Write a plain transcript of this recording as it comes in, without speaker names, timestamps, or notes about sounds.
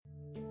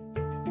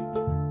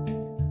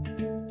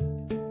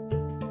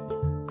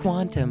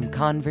Quantum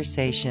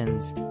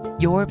Conversations,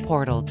 your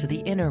portal to the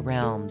inner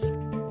realms.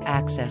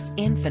 Access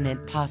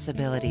infinite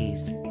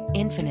possibilities,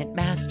 infinite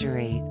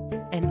mastery,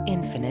 and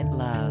infinite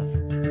love.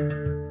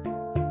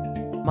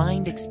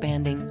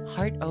 Mind-expanding,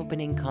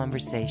 heart-opening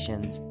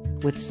conversations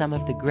with some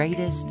of the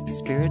greatest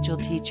spiritual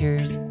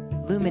teachers,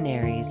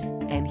 luminaries,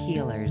 and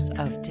healers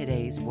of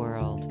today's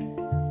world.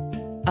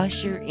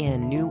 Usher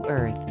in new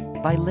earth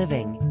by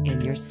living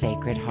in your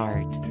sacred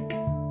heart.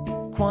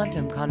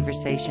 Quantum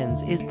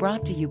Conversations is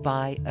brought to you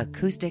by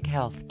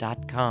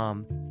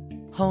AcousticHealth.com,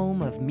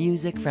 home of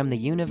music from the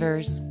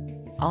universe,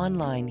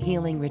 online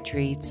healing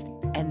retreats,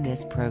 and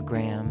this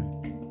program.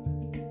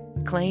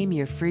 Claim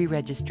your free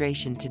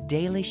registration to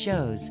daily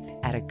shows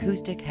at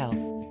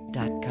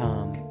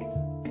AcousticHealth.com.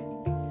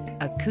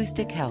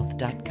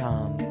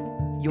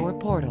 AcousticHealth.com, your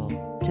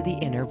portal to the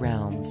inner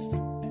realms.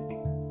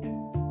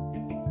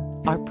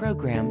 Our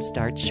program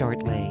starts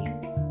shortly.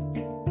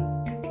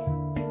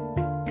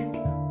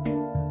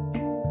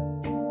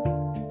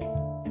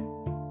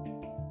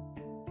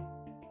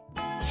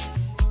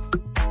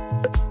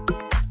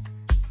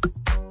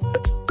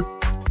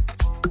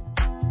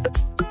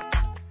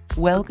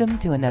 Welcome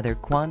to another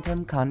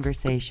Quantum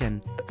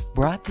Conversation,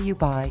 brought to you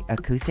by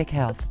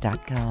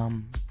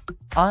AcousticHealth.com.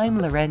 I'm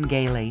Loren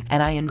Gailey,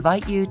 and I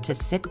invite you to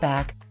sit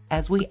back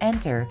as we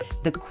enter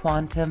the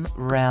quantum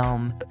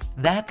realm,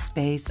 that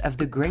space of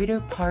the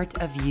greater part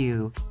of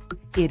you.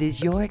 It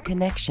is your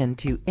connection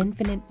to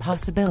infinite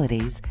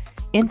possibilities,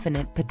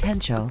 infinite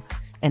potential,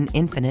 and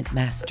infinite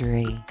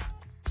mastery.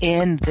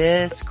 In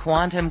this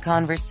quantum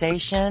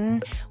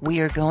conversation, we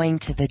are going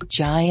to the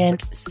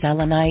giant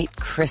selenite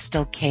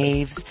crystal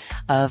caves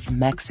of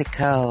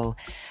Mexico.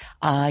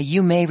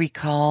 You may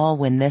recall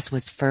when this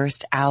was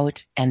first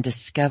out and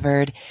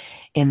discovered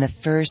in the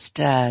first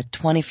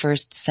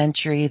 21st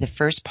century, the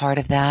first part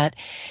of that,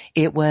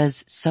 it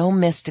was so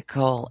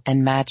mystical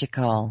and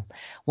magical.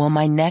 Well,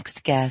 my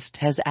next guest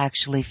has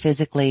actually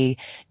physically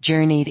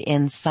journeyed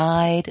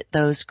inside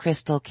those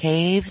crystal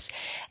caves,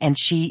 and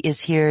she is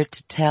here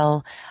to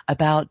tell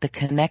about the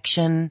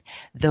connection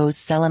those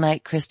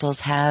selenite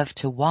crystals have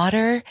to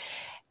water,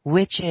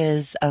 which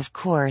is, of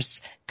course,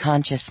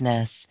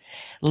 consciousness.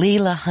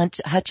 Leela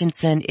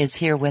Hutchinson is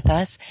here with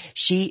us.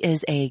 She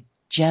is a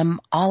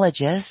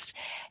gemologist,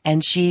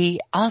 and she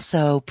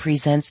also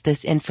presents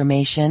this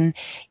information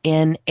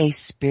in a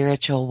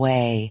spiritual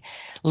way.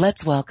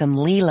 Let's welcome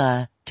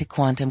Leela to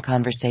Quantum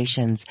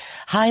Conversations.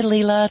 Hi,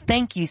 Leela.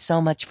 Thank you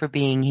so much for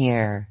being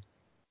here.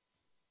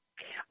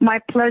 My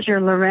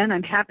pleasure, Loren.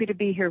 I'm happy to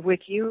be here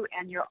with you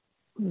and your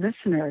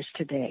listeners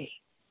today.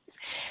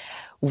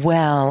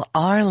 Well,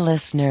 our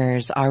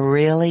listeners are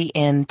really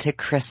into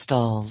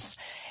crystals,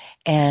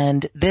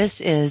 and this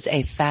is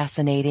a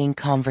fascinating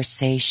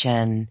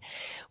conversation.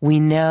 We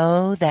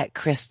know that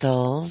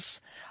crystals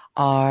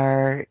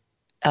are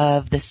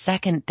of the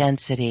second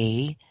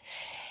density,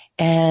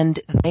 and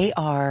they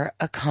are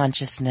a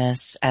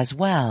consciousness as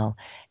well.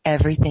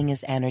 Everything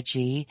is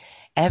energy.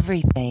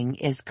 Everything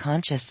is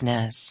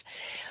consciousness.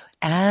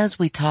 As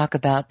we talk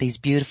about these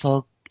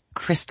beautiful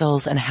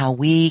crystals and how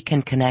we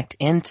can connect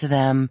into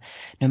them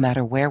no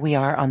matter where we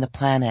are on the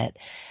planet,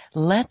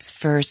 let's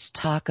first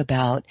talk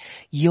about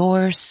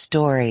your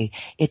story.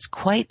 It's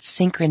quite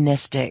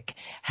synchronistic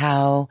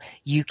how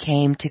you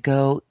came to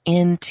go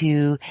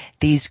into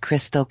these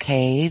crystal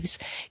caves.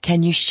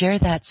 Can you share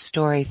that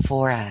story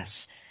for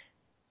us?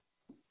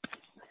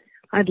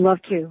 I'd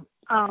love to.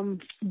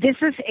 This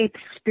is a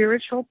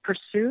spiritual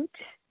pursuit.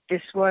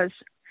 This was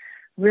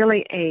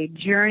really a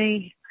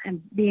journey, and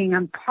being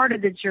on part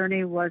of the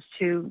journey was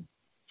to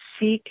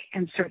seek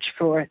and search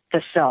for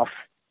the self,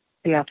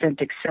 the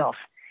authentic self.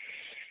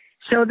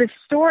 So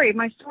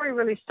my story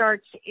really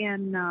starts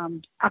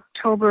in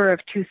October of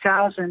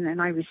 2000,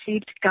 and I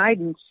received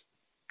guidance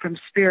from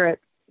Spirit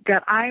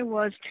that I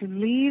was to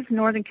leave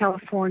Northern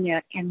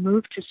California and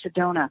move to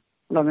Sedona,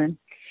 Loren.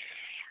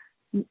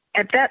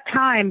 At that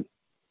time,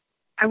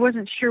 I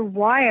wasn't sure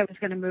why I was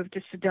going to move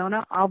to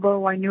Sedona,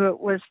 although I knew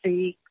it was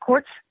the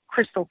quartz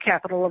crystal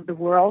capital of the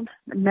world,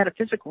 the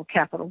metaphysical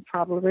capital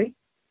probably,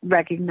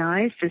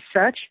 recognized as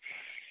such.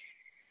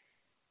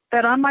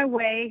 But on my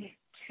way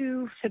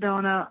to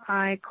Sedona,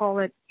 I call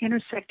it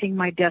intersecting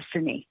my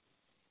destiny.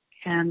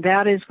 And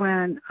that is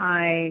when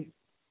I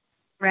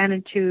ran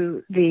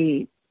into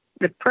the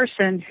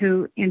person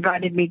who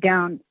invited me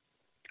down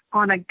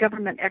on a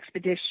government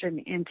expedition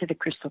into the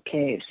crystal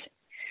caves.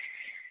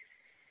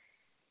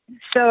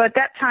 So at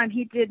that time,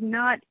 he did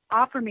not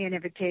offer me an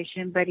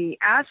invitation, but he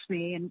asked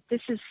me, and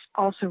this is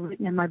also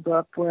written in my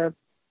book, where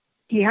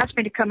he asked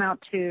me to come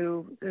out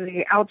to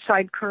the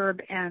outside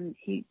curb, and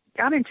he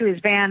got into his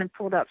van and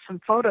pulled out some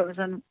photos.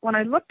 And when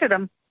I looked at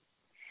them,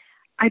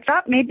 I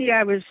thought maybe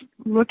I was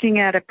looking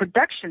at a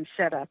production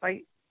setup.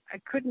 I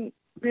couldn't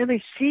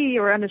really see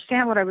or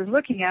understand what I was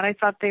looking at. I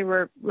thought they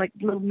were like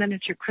little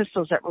miniature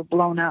crystals that were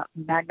blown up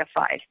and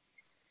magnified.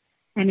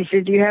 And he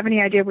said, "Do you have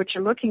any idea what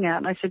you're looking at?"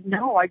 And I said,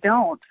 "No, I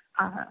don't.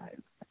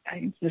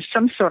 There's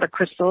some sort of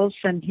crystals."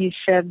 And he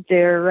said,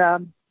 "They're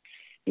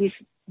these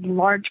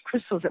large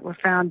crystals that were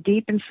found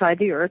deep inside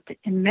the earth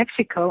in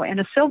Mexico and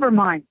a silver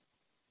mine.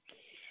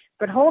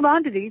 But hold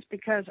on to these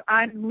because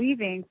I'm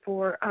leaving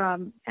for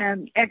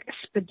an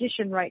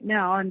expedition right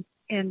now,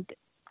 and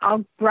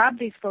I'll grab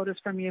these photos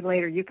from you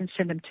later. You can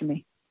send them to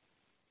me.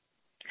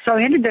 So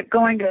I ended up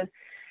going to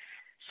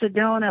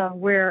Sedona,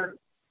 where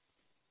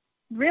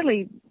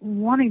really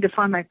wanting to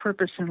find my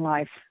purpose in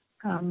life,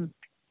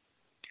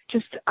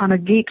 just on a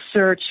deep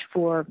search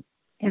for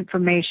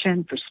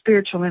information, for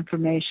spiritual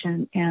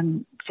information,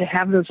 and to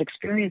have those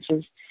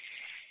experiences.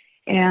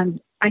 And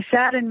I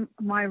sat in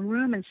my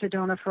room in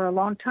Sedona for a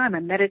long time. I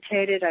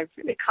meditated. I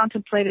really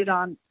contemplated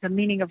on the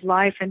meaning of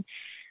life and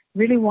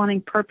really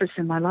wanting purpose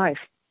in my life.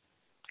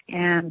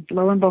 And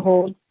lo and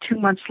behold, 2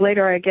 months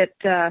later,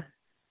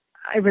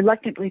 I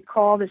reluctantly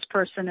called this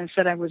person and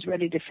said I was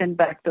ready to send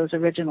back those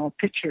original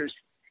pictures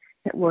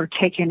that were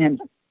taken in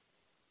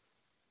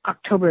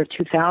October of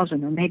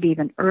 2000, or maybe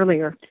even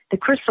earlier. The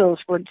crystals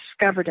were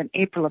discovered in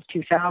April of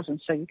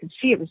 2000, so you can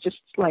see it was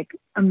just like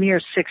a mere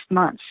 6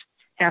 months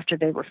after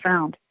they were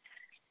found.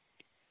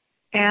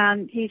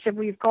 And he said,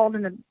 well, you've called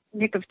in the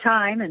nick of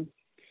time, and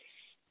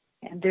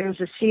there's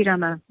a seat on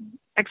the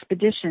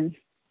expedition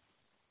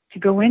to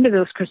go into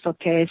those crystal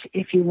caves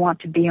if you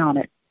want to be on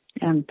it.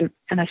 And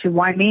I said,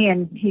 why me?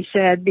 And he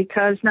said,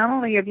 because not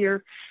only of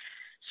your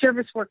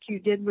service work you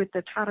did with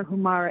the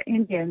Tarahumara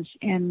Indians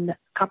in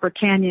Copper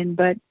Canyon,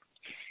 but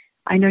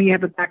I know you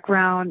have a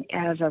background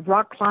as a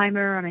rock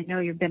climber, and I know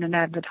you've been an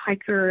avid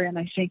hiker, and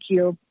I think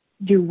you'll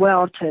do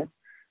well to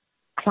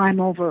climb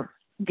over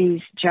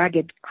these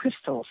jagged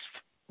crystals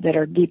that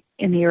are deep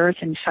in the earth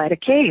inside a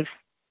cave.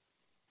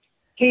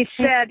 He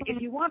said,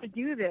 if you want to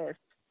do this,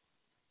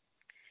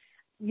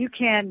 you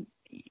can,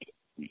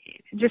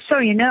 just so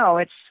you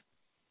know,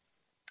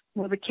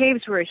 the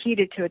caves were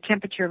heated to a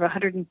temperature of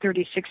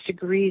 136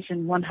 degrees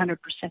and 100%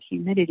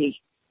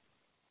 humidity.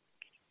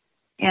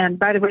 And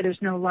by the way,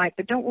 there's no light,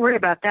 but don't worry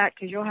about that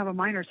because you'll have a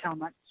miner's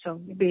helmet, so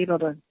you'll be able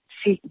to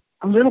see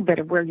a little bit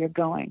of where you're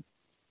going.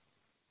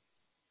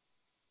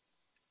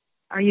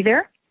 Are you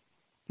there?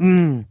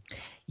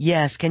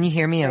 Yes. Can you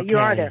hear me okay? You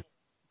are there.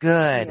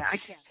 Good. Yeah, I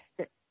can't.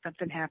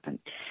 Something happened.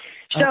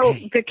 So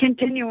to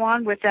continue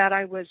on with that,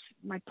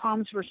 my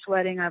palms were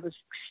sweating. I was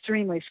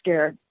extremely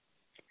scared.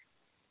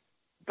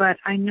 But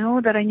I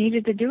know that I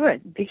needed to do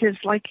it because,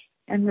 like,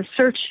 in the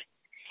search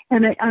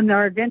and on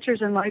our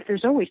adventures in life,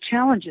 there's always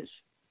challenges.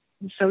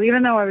 And so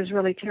even though I was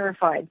really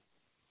terrified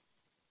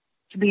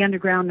to be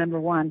underground, number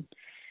one,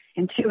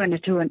 and two,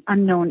 into an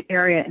unknown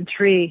area, and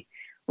three,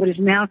 what is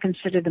now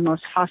considered the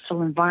most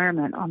hostile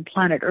environment on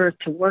planet Earth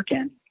to work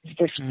in, is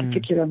this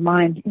particular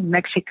mine in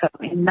Mexico,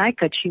 in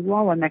Nica,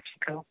 Chihuahua,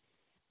 Mexico.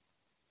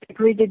 I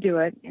agreed to do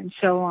it. And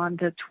so on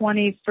the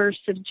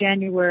 21st of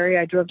January,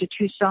 I drove to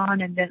Tucson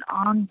and then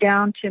on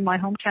down to my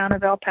hometown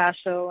of El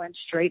Paso and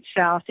straight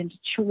south into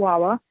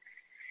Chihuahua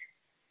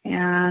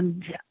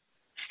and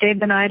stayed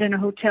the night in a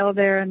hotel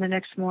there. And the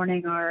next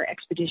morning, our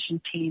expedition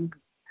team,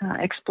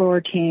 explorer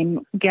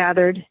team,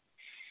 gathered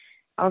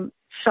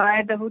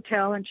outside the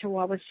hotel in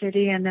Chihuahua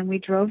City. And then we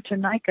drove to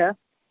Nica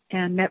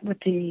and met with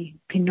the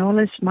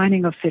Pinoles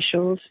mining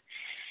officials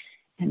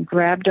and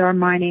grabbed our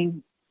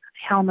mining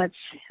helmets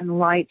and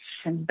lights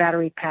and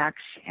battery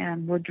packs,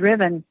 and were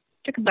driven.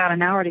 Took about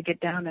an hour to get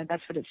down there.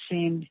 That's what it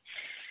seemed.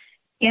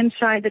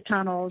 Inside the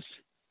tunnels,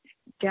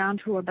 down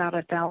to about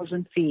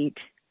 1,000 feet,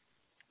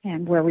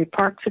 and where we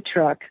parked the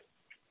truck.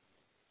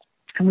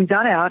 And we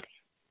got out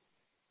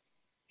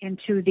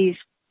into these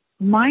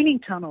mining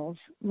tunnels,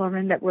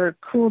 Lauren, that were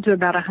cooled to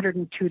about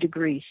 102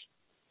 degrees.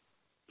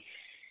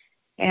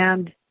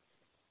 And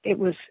it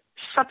was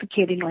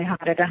suffocatingly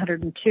hot at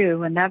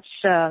 102, and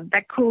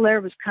that cool air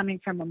was coming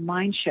from a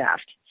mine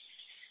shaft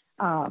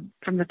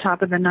from the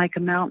top of the Nica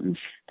Mountains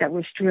that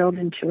was drilled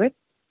into it.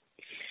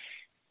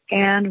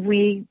 And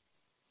we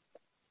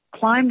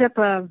climbed up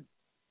a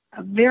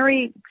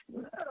very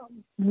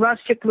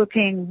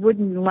rustic-looking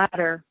wooden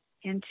ladder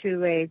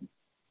into a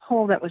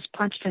hole that was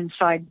punched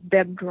inside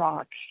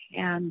bedrock.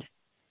 And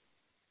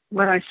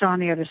what I saw on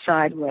the other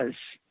side was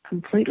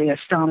completely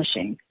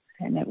astonishing.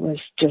 And it was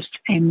just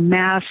a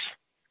mass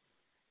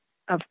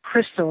of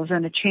crystals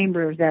in a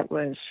chamber that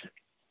was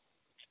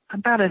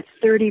about a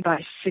 30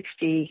 by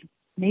 60,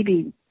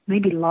 maybe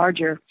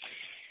larger.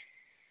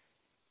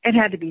 It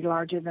had to be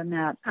larger than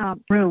that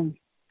room.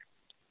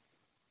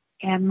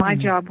 And my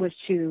job was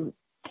to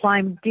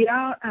climb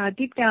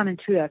deep down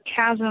into a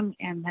chasm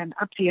and then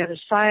up the other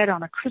side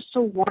on a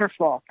crystal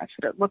waterfall. That's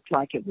what it looked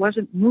like. It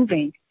wasn't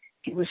moving.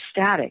 It was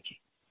static.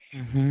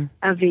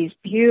 Of these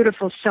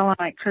beautiful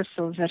selenite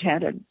crystals that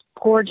had a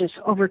gorgeous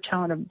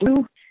overtone of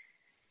blue,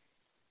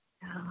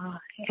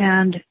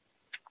 and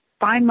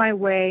find my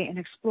way and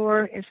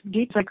explore as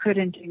deep as I could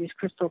into these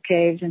crystal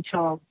caves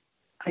until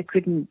I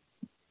couldn't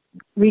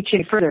reach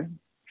any further.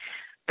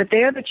 But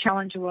there the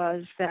challenge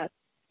was that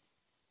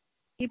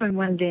even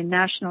when the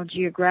National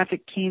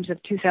Geographic teams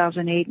of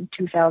 2008 and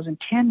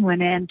 2010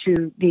 went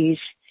into these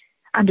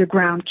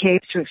underground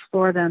caves to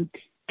explore them,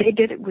 they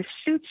did it with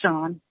suits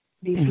on,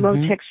 these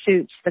low-tech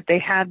suits that they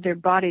had their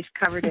bodies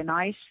covered in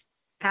ice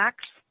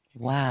packs.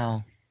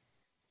 Wow.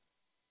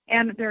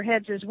 And their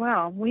heads as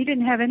well. We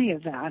didn't have any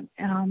of that.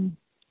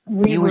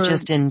 You were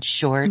just in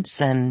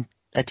shorts and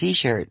a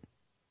T-shirt.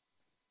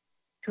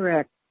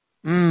 Correct.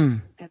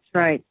 That's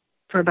right.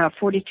 For about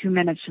 42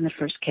 minutes in the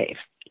first cave.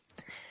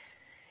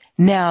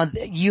 Now,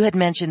 you had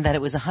mentioned that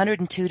it was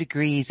 102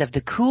 degrees of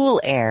the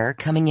cool air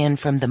coming in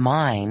from the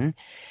mine,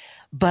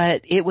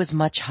 but it was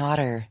much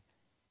hotter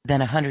than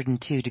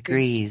 102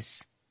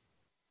 degrees.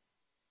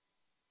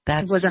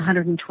 It was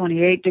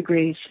 128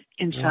 degrees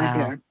inside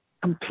there.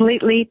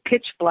 Completely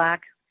pitch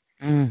black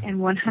and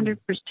 100%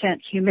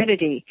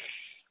 humidity.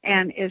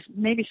 And as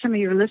maybe some of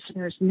your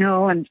listeners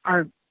know and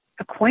are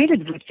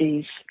acquainted with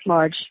these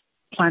large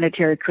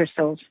planetary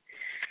crystals,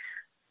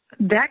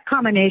 that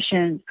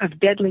combination of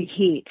deadly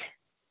heat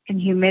and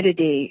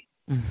humidity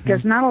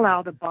does not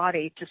allow the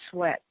body to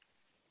sweat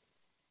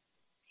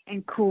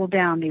and cool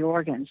down the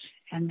organs.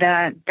 And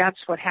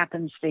that's what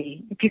happens.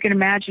 If you can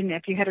imagine,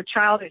 if you had a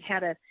child that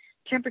had a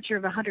temperature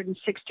of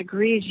 106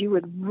 degrees, you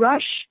would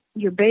rush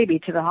your baby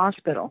to the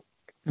hospital.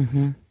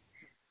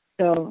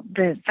 So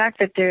the fact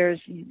that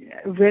there's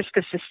a risk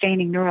of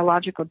sustaining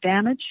neurological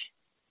damage,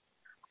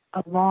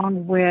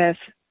 along with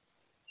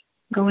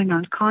going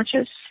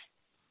unconscious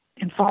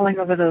and falling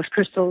over those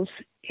crystals,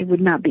 it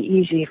would not be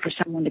easy for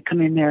someone to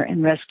come in there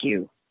and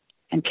rescue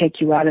and take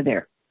you out of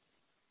there.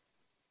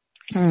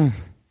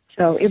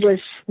 So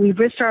we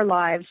risked our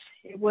lives.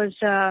 It was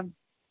an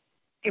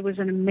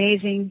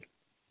amazing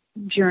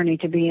journey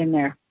to be in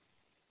there.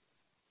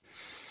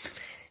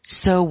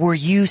 So were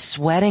you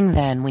sweating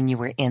then when you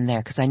were in there?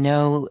 Because I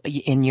know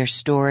in your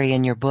story,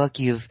 in your book,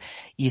 you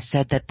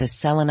said that the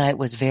selenite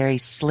was very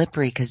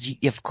slippery because,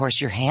 of course,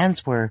 your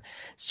hands were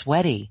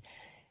sweaty.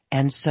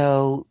 And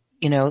so,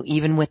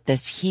 even with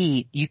this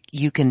heat,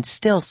 you can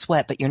still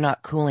sweat, but you're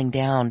not cooling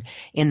down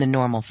in the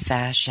normal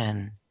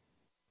fashion.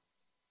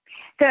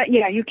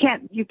 You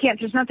can't,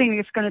 there's nothing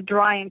that's going to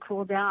dry and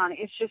cool down.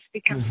 It's just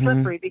becomes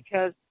slippery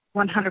because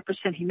 100%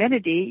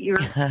 humidity, you're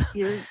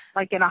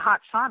like in a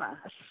hot sauna,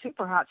 a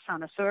super hot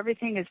sauna. So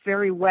everything is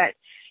very wet.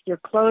 Your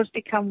clothes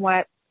become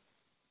wet.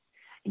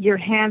 Your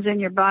hands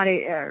and your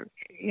body are,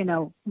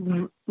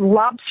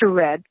 lobster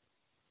red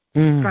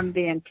from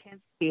the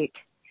intense heat.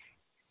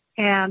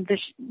 And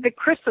the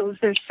crystals,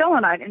 they're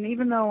selenite, and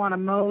even though on a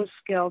Mohs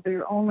scale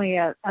they're only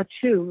a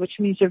 2, which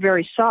means they're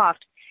very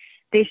soft,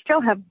 they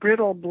still have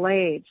brittle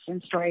blades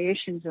and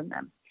striations in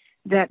them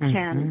that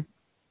can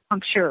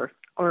puncture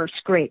or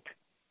scrape.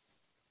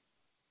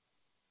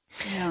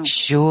 Yeah.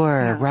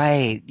 Sure,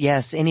 right.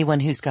 Yes, anyone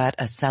who's got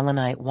a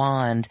selenite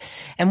wand,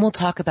 and we'll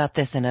talk about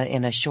this in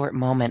a short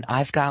moment.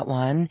 I've got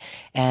one,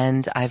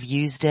 and I've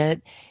used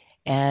it,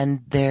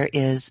 and there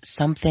is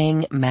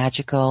something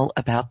magical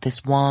about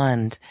this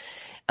wand.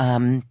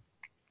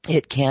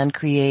 It can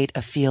create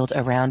a field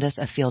around us,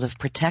 a field of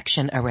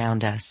protection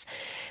around us.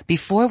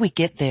 Before we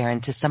get there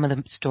into some of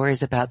the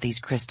stories about these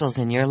crystals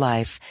in your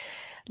life,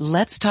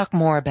 let's talk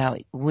more about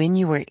when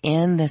you were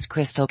in this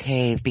crystal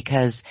cave,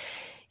 because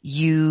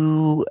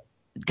you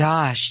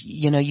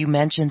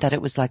mentioned that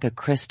it was like a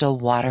crystal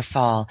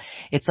waterfall.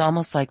 It's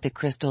almost like the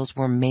crystals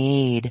were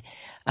made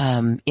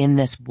in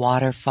this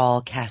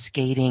waterfall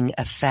cascading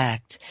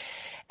effect,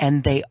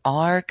 and they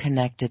are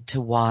connected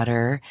to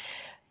water.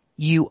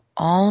 You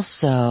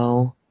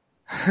also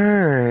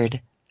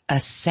heard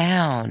a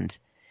sound.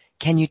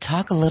 Can you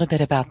talk a little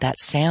bit about that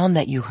sound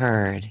that you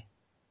heard?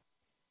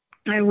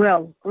 I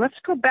will. Let's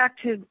go back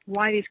to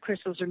why these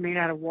crystals are made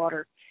out of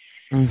water.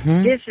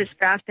 This is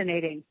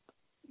fascinating.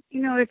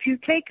 If you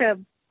take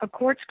a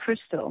quartz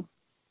crystal,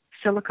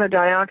 silica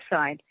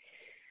dioxide,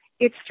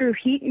 it's through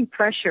heat and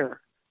pressure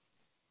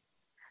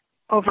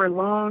over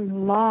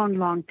long, long,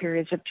 long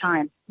periods of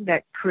time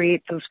that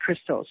create those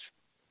crystals.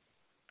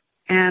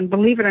 And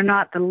believe it or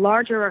not, the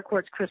larger our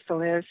quartz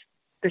crystal is,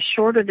 the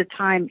shorter the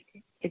time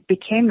it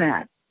became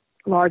that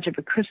large of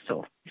a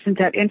crystal. Isn't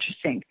that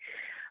interesting?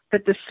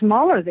 But the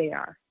smaller they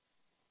are,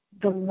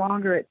 the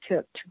longer it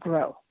took to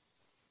grow.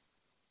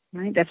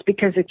 Right? That's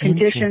because the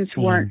conditions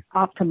weren't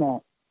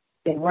optimal.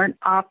 They weren't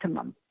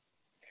optimum.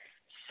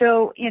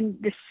 So in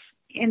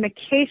the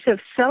case of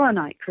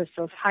selenite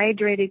crystals,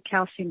 hydrated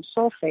calcium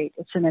sulfate,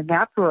 it's an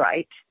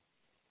evaporite.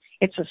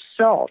 It's a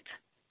salt.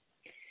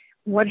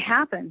 What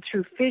happened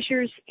through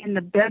fissures in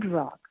the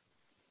bedrock,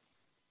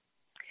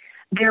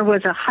 there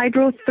was a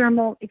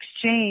hydrothermal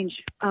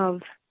exchange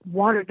of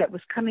water that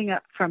was coming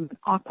up from an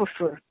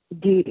aquifer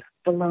deep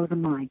below the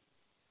mine.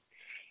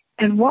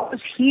 And what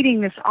was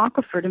heating this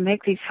aquifer to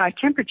make these high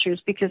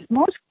temperatures? Because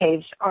most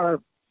caves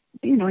are,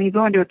 you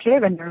go into a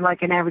cave and they're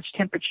like an average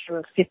temperature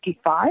of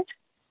 55,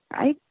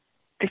 right?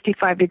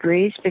 55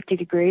 degrees, 50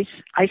 degrees.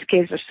 Ice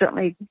caves are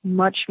certainly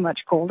much,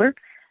 much colder,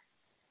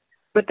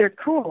 but they're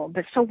cool.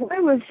 But so why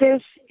was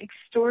this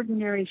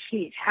extraordinary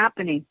heat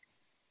happening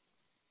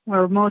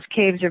where most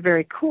caves are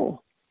very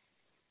cool?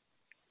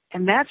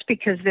 And that's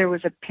because there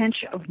was a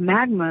pinch of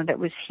magma that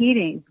was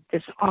heating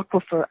this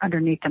aquifer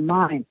underneath the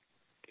mine.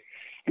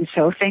 And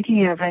so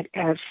thinking of it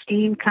as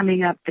steam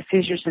coming up the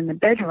fissures in the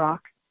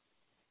bedrock,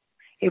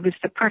 it was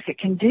the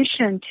perfect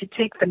condition to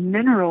take the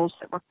minerals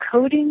that were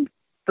coating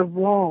the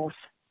walls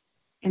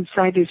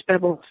inside these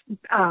bubbles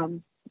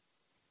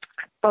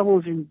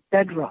in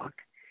bedrock.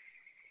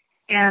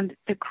 And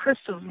the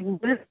crystals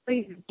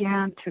literally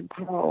began to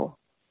grow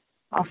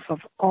off of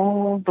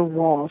all the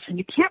walls. And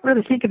you can't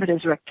really think of it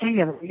as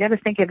rectangular. You got to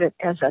think of it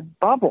as a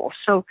bubble.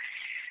 So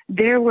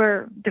they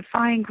were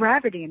defying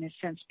gravity in a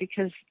sense,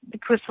 because the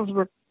crystals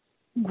were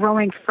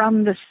growing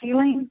from the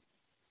ceiling,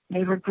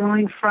 they were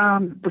growing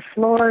from the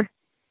floor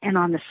and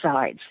on the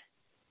sides,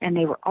 and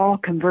they were all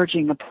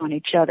converging upon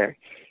each other.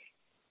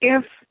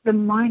 If the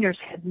miners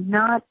had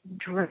not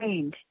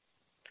drained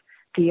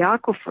the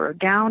aquifer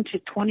down to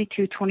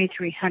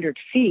 2,300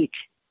 feet,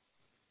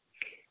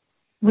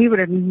 we would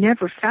have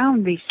never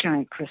found these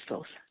giant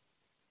crystals.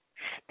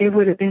 They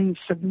would have been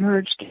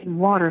submerged in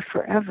water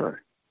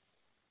forever.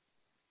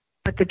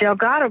 But the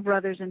Delgado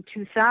brothers in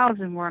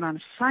 2000 were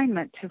on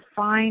assignment to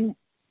find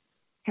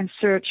and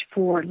search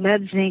for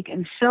lead, zinc,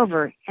 and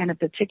silver in a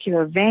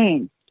particular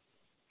vein.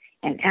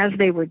 And as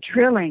they were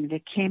drilling,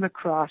 they came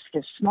across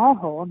this small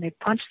hole, and they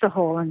punched the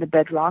hole in the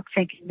bedrock,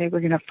 thinking they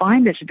were going to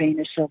find this vein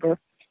of silver.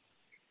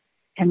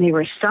 And they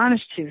were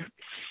astonished to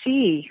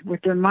see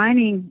with their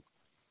mining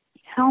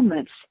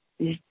helmets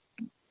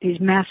these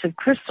massive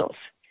crystals.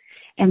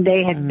 And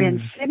they had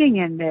been sitting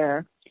in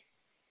there,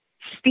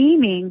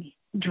 steaming,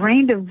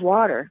 drained of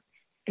water,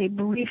 they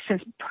believe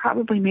since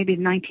probably maybe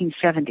the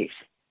 1970s.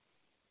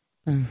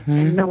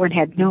 And no one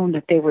had known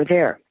that they were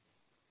there.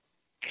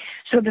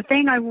 So the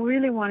thing I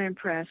really want to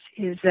impress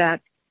is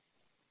that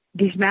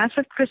these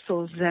massive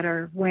crystals that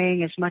are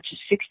weighing as much as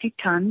 60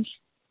 tons,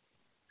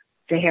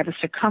 they have a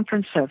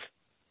circumference of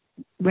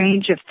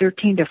range of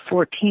 13 to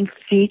 14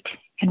 feet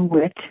in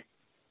width.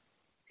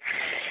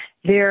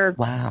 They're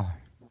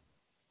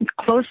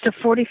close to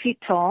 40 feet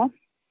tall,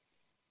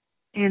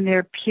 and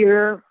they're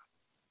pure,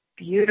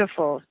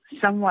 beautiful,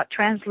 somewhat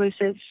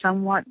translucent,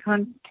 somewhat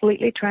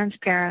completely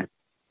transparent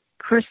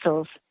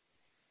crystals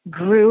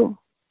grew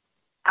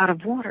out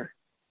of water.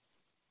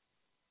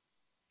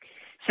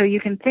 So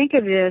you can think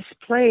of this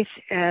place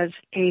as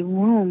a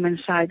womb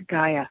inside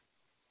Gaia.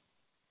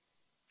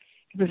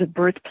 It was a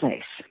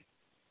birthplace.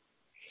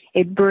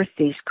 It birthed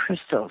these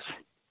crystals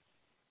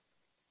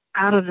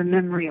out of the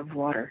memory of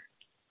water.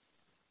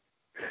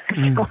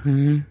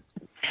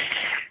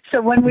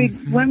 So when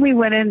we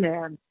went in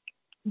there,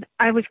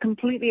 I was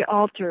completely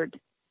altered.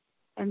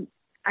 And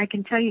I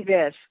can tell you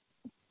this,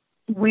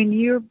 when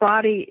your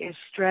body is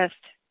stressed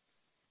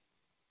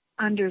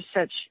under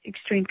such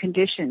extreme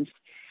conditions,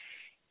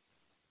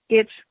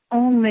 its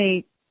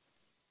only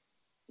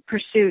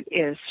pursuit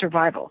is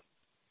survival.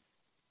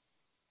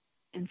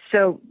 And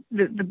so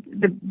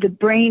the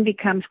brain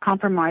becomes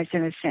compromised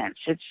in a sense.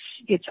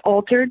 It's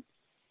altered,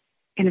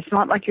 and it's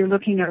not like you're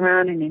looking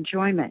around in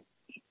enjoyment,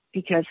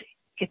 because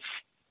it's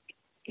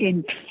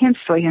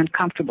intensely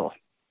uncomfortable.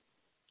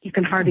 You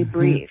can hardly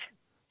breathe.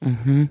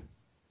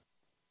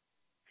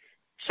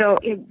 So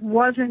it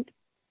wasn't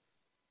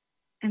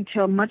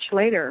until much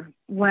later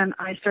when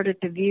I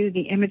started to view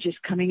the images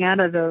coming out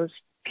of those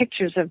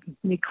pictures of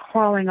me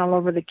crawling all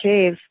over the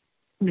cave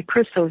and the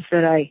crystals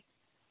that I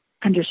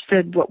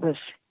understood what was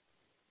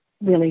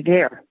really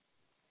there.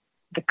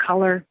 The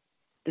color,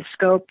 the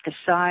scope, the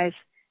size.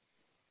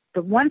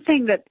 The one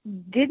thing that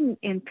didn't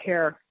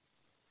impair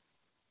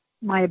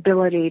my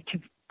ability to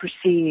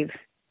perceive,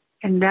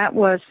 and that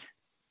was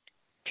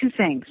two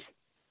things.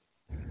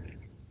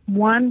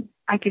 One,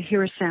 I could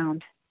hear a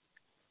sound.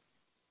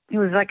 It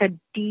was like a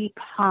deep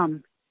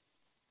hum.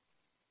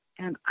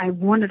 And I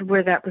wondered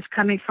where that was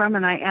coming from,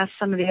 and I asked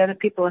some of the other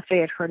people if they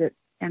had heard it,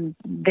 and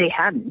they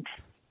hadn't.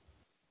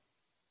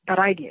 But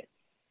I did.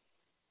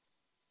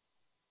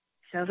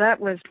 So that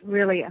was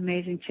really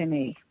amazing to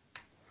me.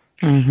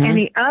 And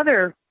the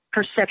other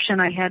perception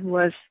I had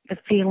was the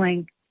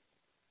feeling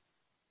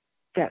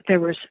that there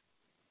was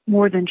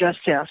more than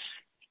just us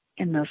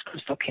in those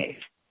crystal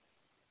caves.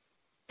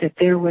 That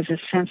there was a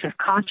sense of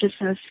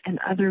consciousness and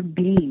other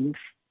beings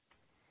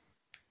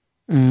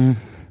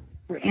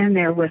were in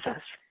there with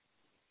us.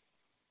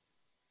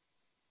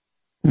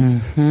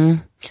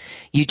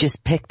 You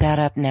just picked that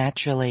up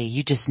naturally.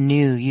 You just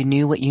knew. You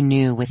knew what you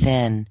knew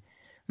within.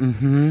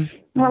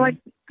 Well,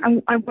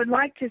 I would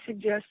like to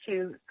suggest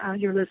to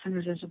your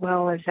listeners as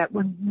well is that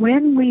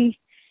when we,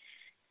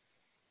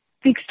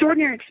 the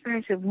extraordinary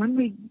experience of when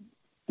we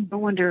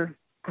go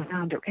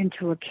underground or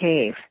into a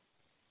cave,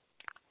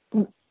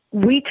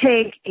 we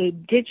take a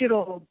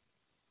digital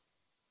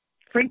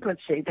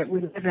frequency that we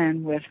live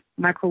in with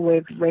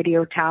microwave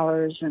radio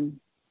towers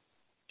and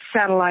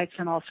satellites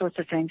and all sorts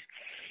of things,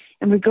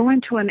 and we go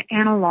into an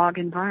analog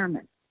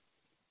environment.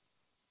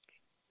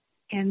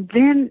 And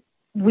then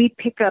we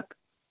pick up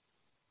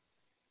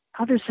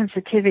other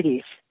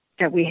sensitivities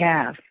that we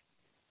have.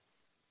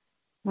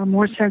 We're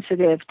more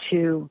sensitive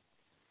to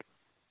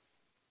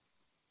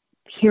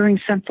hearing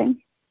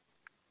something,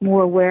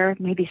 more aware,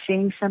 maybe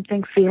seeing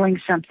something,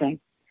 feeling something,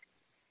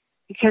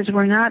 because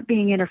we're not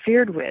being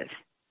interfered with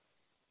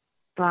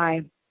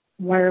by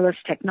wireless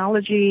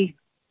technology,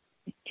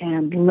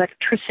 and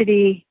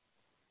electricity,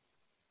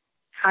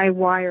 high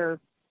wire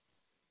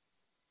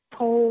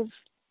poles,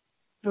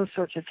 those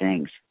sorts of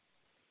things.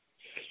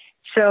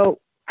 So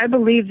I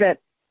believe that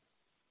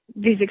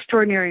these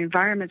extraordinary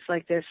environments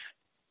like this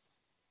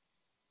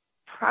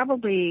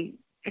probably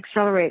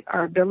accelerate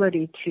our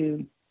ability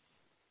to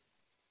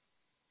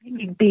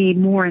be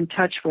more in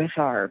touch with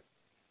our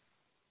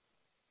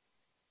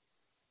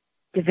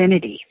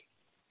divinity.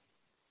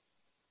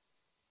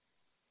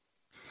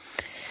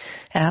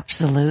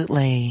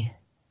 Absolutely.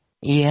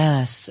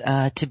 Yes.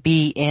 To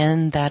be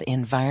in that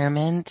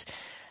environment,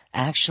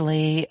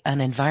 actually an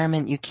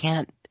environment you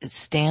can't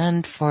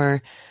stand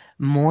for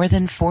more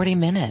than 40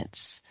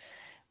 minutes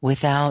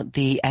without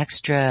the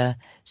extra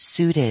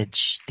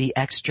suitage, the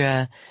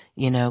extra,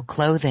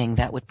 clothing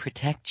that would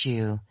protect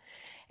you.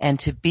 And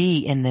to be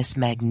in this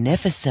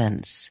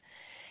magnificence.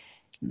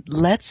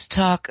 Let's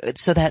talk,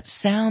 so that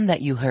sound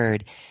that you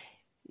heard,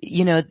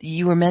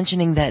 you were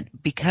mentioning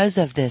that because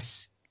of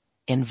this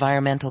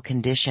environmental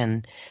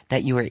condition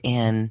that you were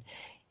in,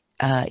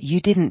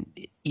 you didn't,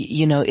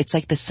 it's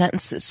like the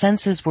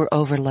senses were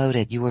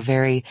overloaded. You were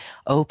very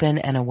open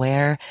and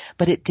aware,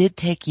 but it did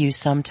take you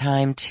some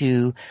time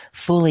to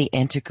fully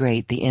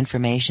integrate the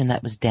information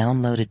that was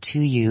downloaded to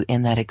you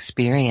in that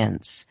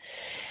experience.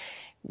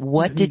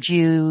 What did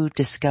you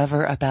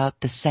discover about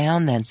the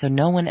sound then? So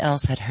no one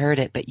else had heard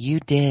it, but you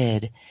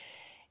did.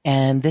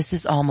 And this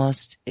is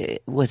almost,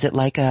 was it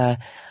like a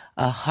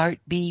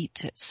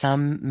heartbeat?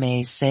 Some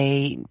may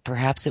say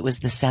perhaps it was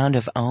the sound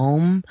of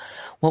Om.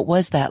 What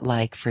was that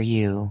like for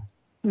you?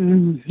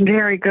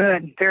 Very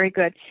good, very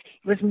good.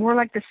 It was more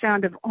like the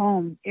sound of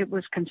Om. It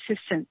was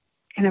consistent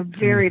in a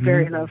very,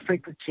 very low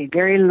frequency,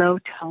 very low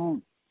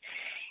tone.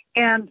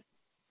 And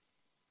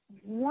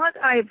what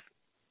I've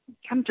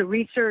come to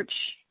research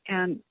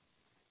and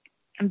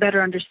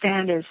better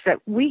understand is that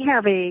we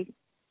have a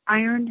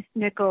iron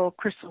nickel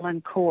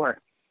crystalline core,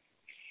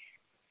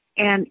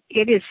 and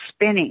it is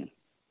spinning,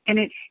 and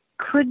it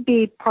could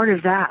be part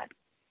of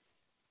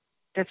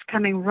that's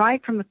coming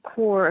right from the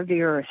core of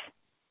the earth.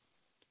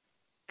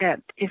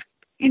 That if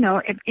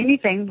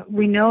anything,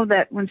 we know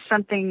that when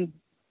something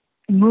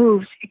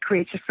moves, it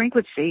creates a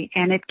frequency,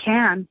 and it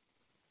can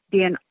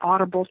be an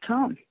audible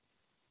tone.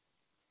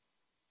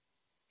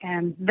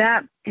 And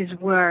that is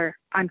where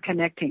I'm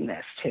connecting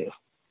this to.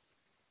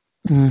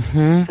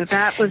 So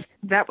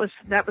that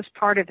was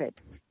part of it.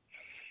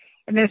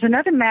 And there's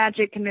another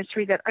magic and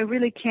mystery that I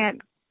really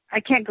can't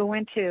go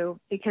into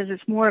because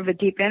it's more of a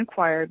deep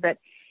inquiry, but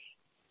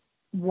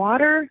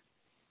water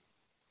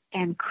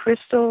and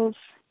crystals,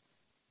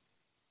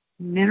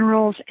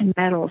 minerals and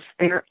metals,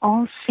 they're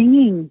all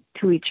singing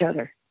to each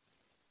other.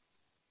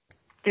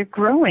 They're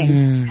growing,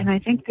 and I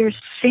think they're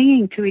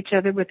singing to each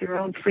other with their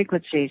own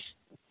frequencies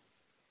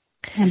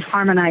and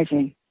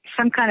harmonizing,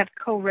 some kind of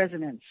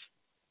co-resonance.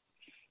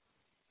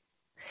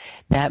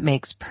 That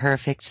makes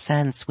perfect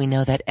sense. We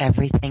know that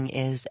everything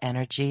is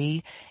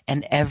energy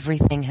and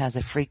everything has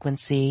a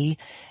frequency.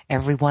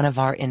 Every one of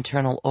our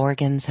internal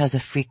organs has a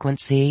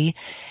frequency.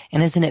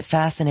 And isn't it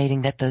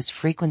fascinating that those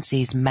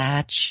frequencies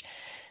match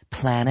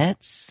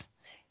planets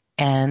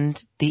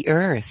and the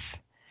earth?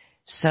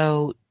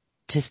 So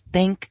to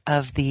think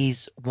of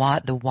these,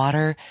 the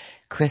water,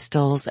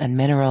 crystals, and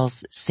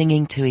minerals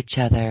singing to each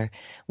other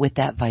with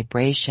that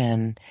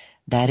vibration,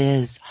 that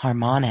is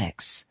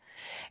harmonics.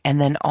 And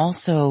then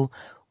also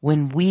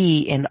when we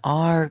in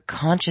our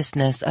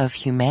consciousness of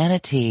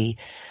humanity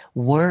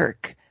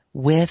work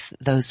with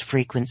those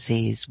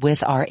frequencies,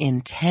 with our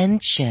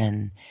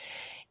intention,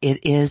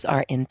 it is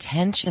our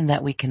intention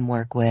that we can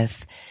work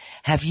with.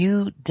 Have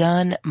you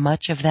done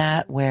much of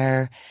that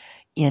where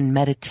in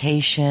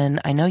meditation,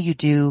 I know you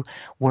do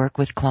work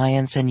with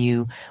clients and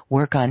you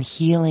work on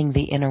healing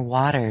the inner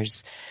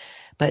waters,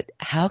 but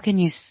how can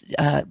you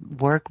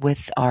work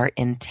with our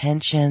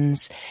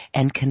intentions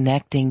and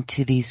connecting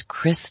to these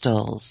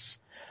crystals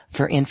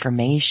for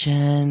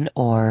information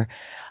or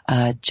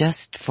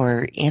just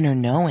for inner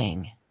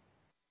knowing?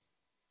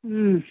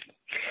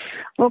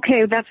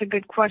 Okay, that's a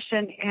good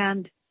question,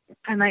 and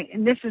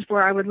this is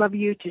where I would love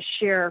you to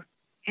share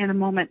in a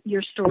moment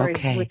your story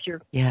with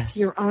your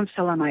own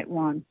selenite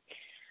wand.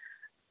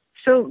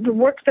 So the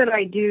work that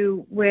I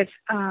do with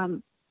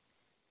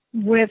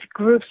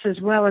groups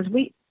as well as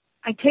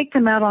I take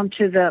them out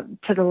onto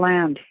the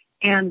land,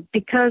 and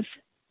because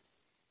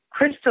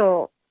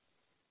crystal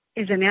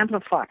is an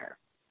amplifier,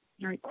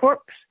 right?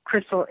 Quartz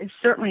crystal is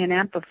certainly an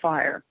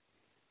amplifier,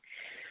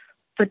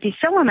 but the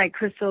selenite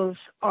crystals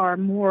are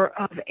more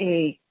of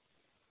a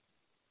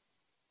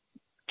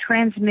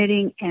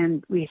transmitting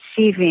and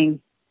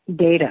receiving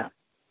data.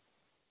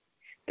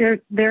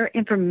 They're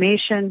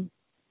information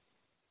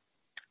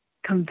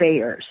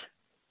conveyors.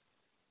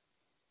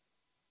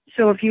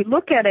 So if you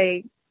look at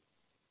a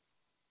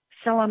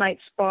selenite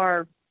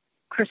spar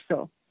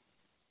crystal,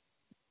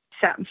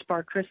 satin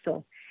spar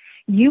crystal,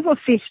 you will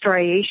see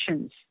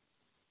striations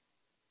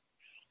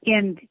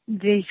in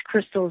these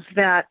crystals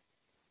that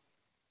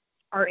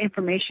are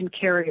information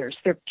carriers.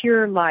 They're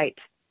pure light.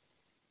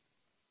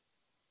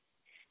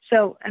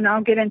 So, and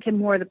I'll get into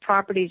more of the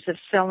properties of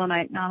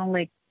selenite, not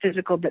only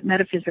physical but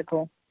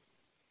metaphysical.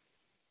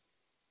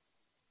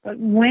 But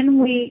when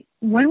we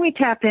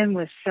tap in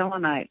with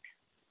selenite,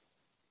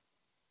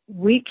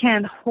 we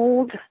can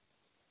hold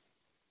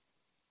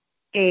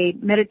a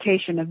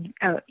meditation,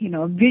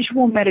 a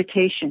visual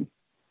meditation,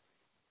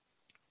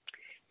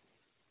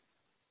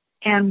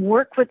 and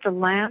work with the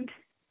land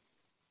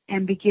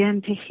and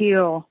begin to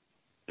heal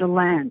the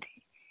land.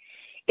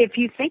 If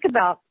you think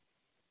about,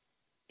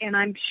 and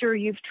I'm sure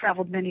you've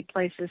traveled many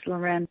places,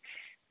 Loren,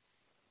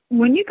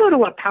 when you go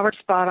to a power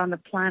spot on the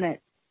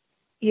planet,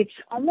 it's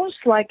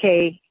almost like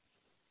a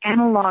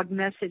analog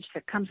message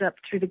that comes up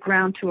through the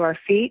ground to our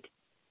feet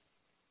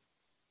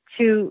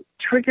to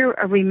trigger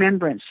a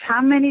remembrance.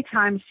 How many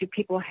times do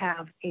people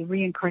have a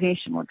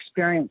reincarnational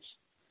experience,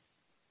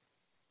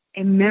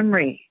 a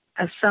memory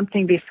of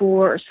something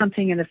before or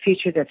something in the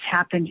future that's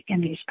happened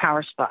in these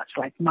power spots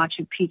like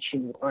Machu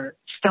Picchu or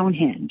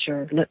Stonehenge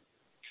or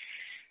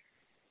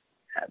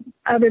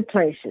other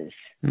places?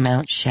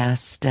 Mount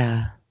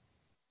Shasta.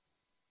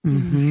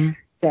 Mm-hmm.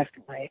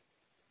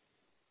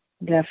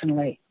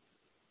 Definitely.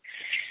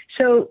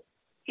 So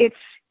it's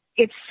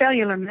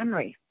cellular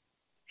memory.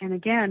 And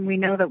again, we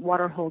know that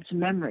water holds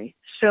memory.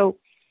 So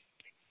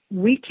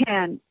we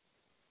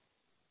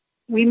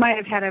might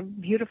have had a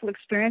beautiful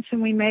experience,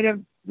 and we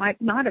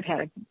might not have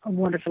had a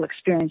wonderful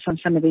experience on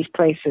some of these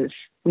places.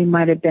 We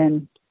might have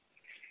been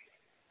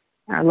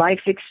our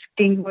life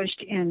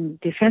extinguished in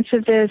defense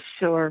of this,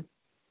 or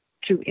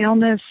through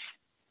illness,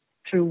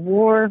 through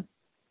war,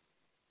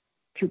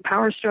 through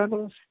power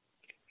struggles.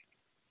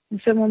 And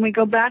so when we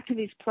go back to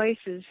these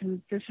places,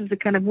 and this is the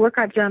kind of work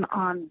I've done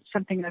on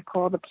something I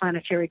call the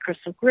planetary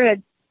crystal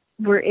grid,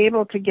 we're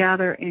able to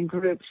gather in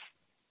groups.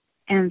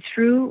 And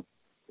through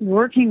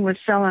working with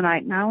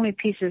selenite, not only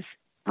pieces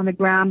on the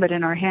ground, but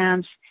in our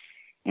hands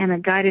and a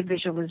guided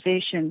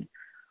visualization,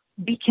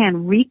 we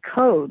can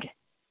recode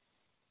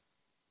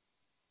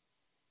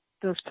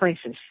those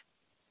places.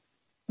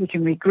 We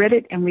can regrid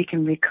it and we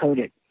can recode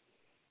it.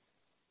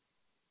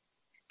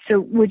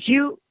 So would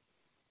you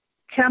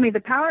tell me, the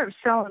power of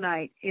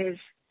selenite is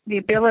the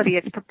ability,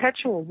 it's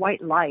perpetual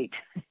white light.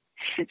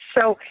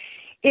 So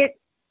it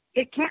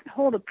can't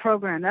hold a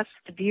program. That's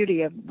the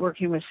beauty of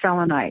working with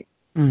selenite.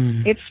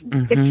 Its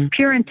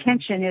pure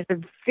intention is a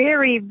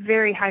very,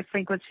 very high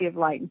frequency of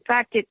light. In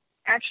fact, it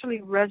actually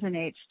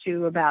resonates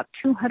to about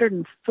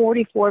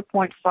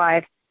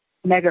 244.5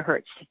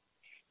 megahertz.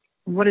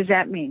 What does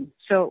that mean?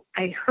 So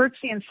a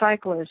Hertzian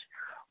cycle is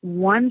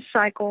 1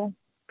 cycle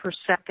per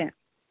second.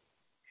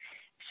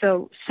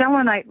 So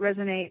selenite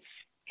resonates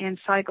in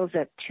cycles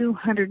at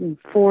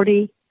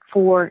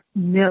 244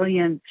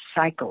 million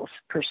cycles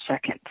per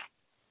second.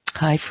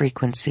 High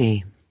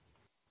frequency.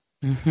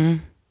 Mm-hmm.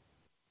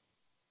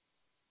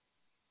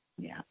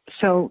 Yeah.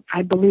 So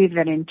I believe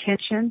that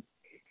intention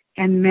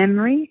and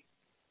memory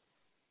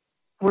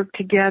work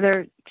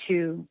together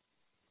to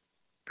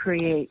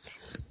create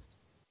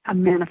a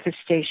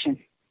manifestation.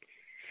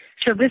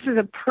 So this is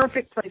a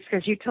perfect place,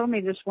 because you told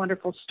me this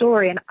wonderful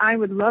story, and I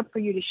would love for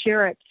you to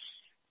share it,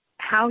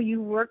 how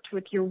you worked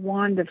with your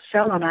wand of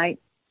selenite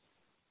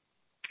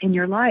in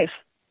your life.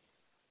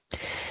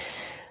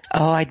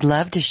 Oh, I'd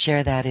love to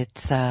share that.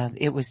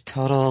 It was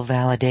total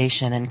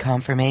validation and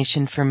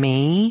confirmation for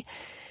me.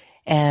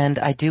 And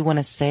I do want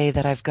to say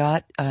that I've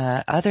got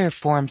other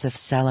forms of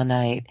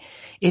selenite.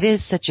 It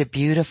is such a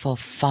beautiful,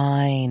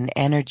 fine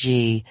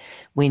energy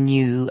when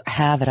you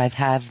have it. I've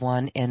had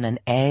one in an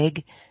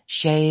egg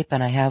shape,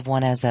 and I have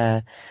one as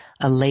a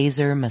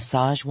laser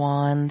massage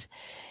wand.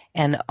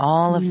 And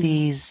all of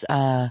these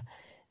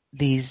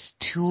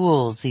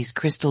tools, these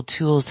crystal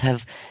tools,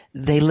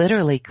 they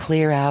literally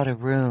clear out a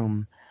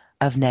room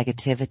of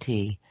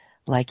negativity,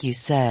 like you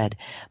said.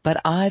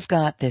 But I've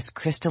got this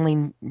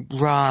crystalline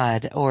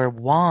rod or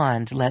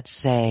wand, let's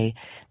say,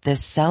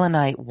 this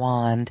selenite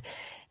wand,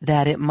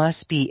 that it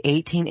must be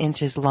 18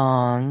 inches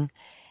long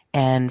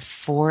and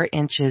 4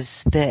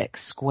 inches thick,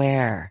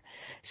 square.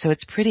 So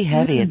it's pretty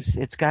heavy.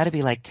 It's got to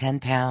be like 10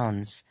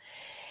 pounds.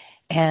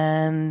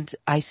 And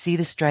I see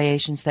the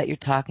striations that you're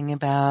talking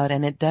about,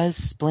 and it does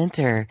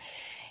splinter.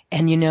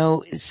 And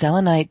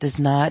selenite does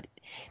not,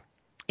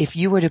 if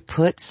you were to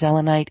put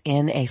selenite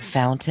in a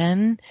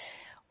fountain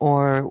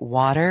or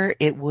water,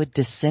 it would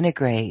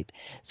disintegrate.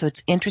 So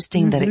it's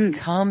interesting that it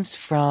comes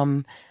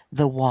from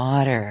the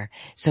water.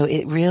 So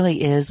it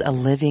really is a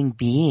living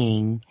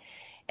being.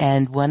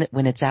 And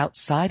when it's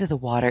outside of the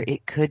water,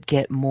 it could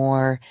get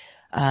more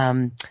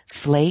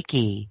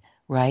flaky.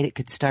 Right? It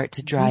could start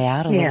to dry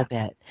out a little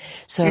bit.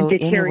 So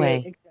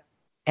anyway,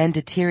 and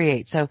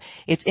deteriorate. So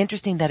it's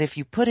interesting that if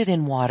you put it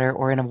in water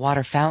or in a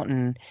water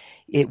fountain,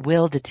 it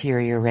will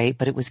deteriorate,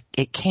 but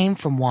it came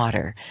from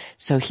water.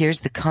 So here's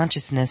the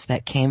consciousness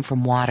that came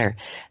from water.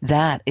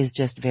 That is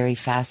just very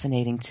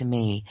fascinating to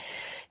me.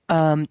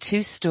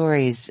 2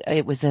 stories.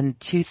 It was in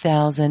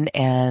 2000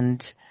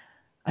 and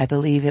I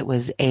believe it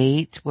was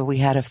 8, where we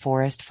had a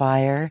forest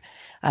fire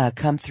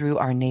come through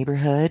our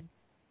neighborhood.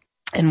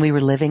 And we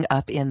were living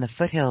up in the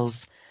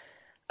foothills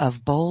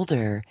of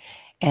Boulder.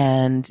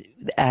 And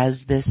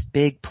as this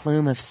big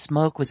plume of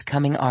smoke was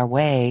coming our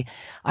way,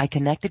 I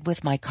connected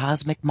with my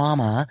cosmic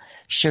mama,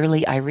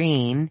 Shirley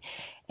Irene,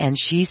 and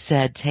she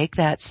said, take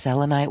that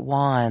selenite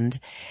wand.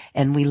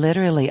 And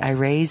I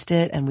raised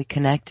it and we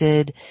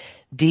connected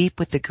deep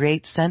with the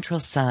great central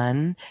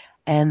sun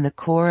and the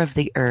core of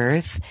the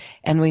earth.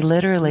 And we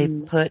literally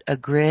put a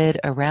grid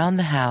around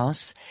the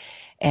house,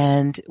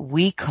 and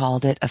we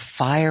called it a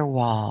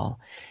firewall.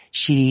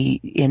 She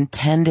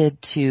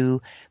intended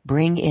to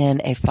bring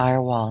in a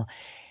firewall.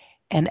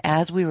 And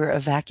as we were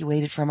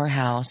evacuated from her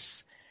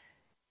house,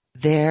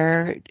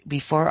 there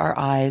before our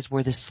eyes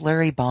were the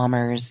slurry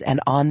bombers, and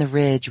on the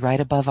ridge right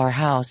above our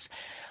house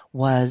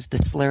was the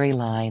slurry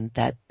line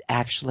that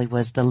actually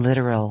was the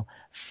literal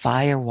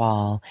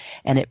firewall,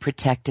 and it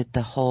protected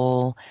the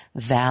whole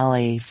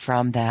valley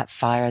from that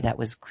fire that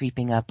was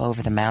creeping up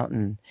over the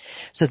mountain.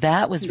 So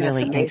that was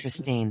really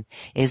interesting,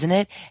 isn't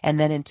it? And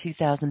then in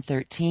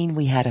 2013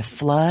 we had a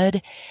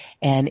flood,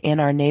 and in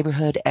our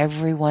neighborhood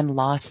everyone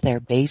lost their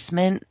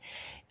basement,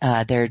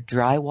 their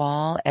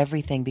drywall,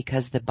 everything,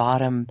 because the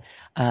bottom,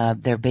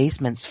 their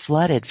basements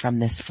flooded from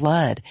this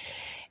flood.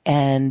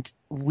 And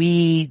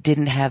we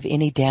didn't have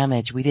any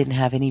damage. We didn't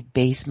have any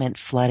basement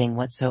flooding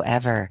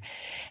whatsoever.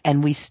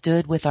 And we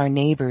stood with our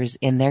neighbors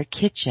in their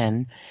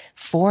kitchen,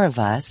 4 of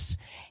us,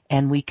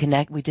 and we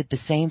did the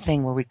same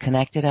thing where we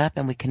connected up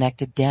and we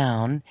connected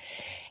down.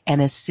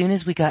 And as soon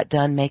as we got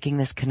done making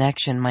this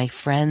connection, my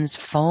friend's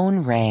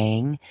phone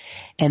rang,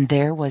 and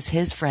there was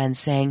his friend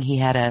saying he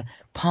had a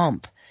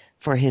pump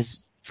for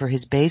his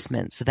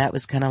basement. So that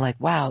was kind of like,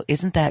 wow,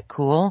 isn't that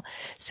cool?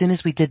 As soon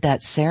as we did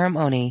that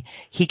ceremony,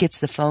 he gets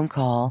the phone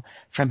call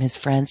from his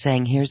friend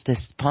saying, here's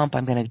this pump,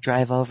 I'm going to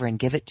drive over and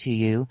give it to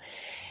you.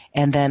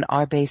 And then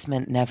our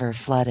basement never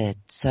flooded.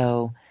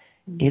 So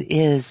it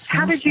is so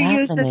How did you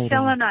fascinating. use the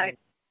selenite?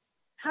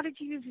 How did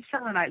you use the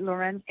selenite,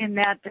 Lauren, in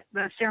that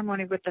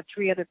ceremony with the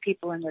 3 other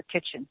people in their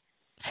kitchen?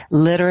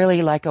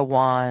 Literally like a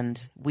wand.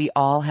 We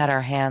all had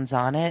our hands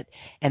on it,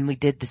 and we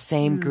did the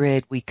same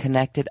grid. We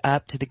connected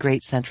up to the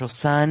great central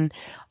sun,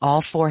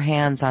 all 4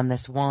 hands on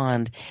this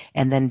wand,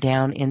 and then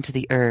down into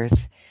the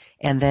earth.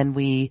 And then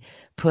we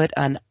put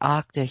an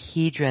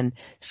octahedron,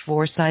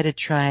 4-sided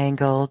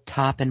triangle,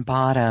 top and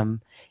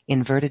bottom,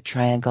 inverted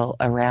triangle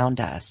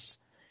around us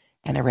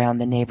and around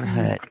the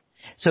neighborhood.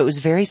 So it was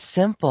very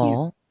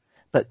simple,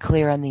 but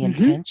clear on the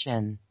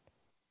intention.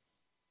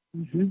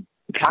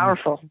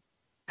 Powerful.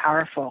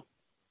 Powerful.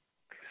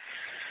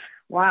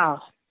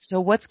 Wow.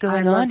 So what's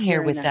going on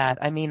here with that?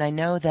 I mean, I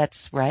know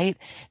that's right.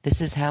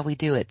 This is how we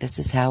do it. This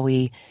is how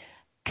we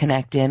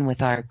connect in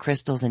with our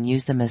crystals and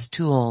use them as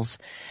tools.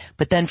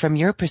 But then from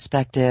your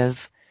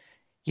perspective,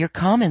 your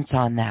comments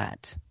on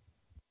that.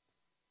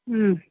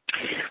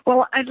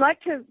 Well, I'd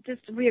like to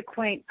just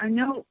reacquaint. I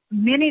know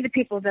many of the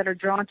people that are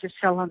drawn to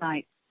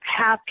selenite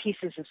have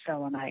pieces of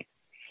selenite.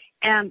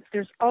 And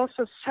there's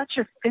also such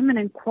a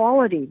feminine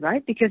quality,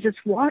 right? Because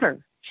it's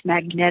water. It's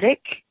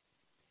magnetic.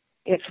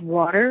 It's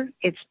water.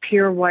 It's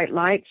pure white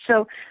light.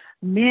 So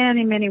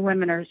many, many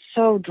women are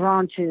so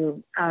drawn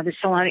to the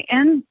selenite,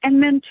 and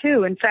men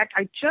too. In fact,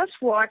 I just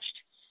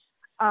watched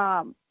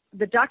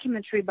the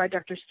documentary by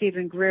Dr.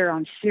 Stephen Greer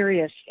on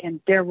Sirius, and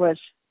there was,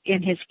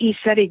 in his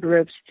ESETI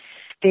groups,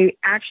 they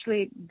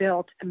actually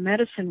built a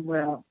medicine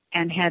wheel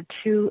and had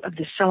 2 of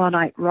the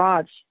selenite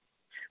rods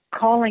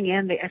calling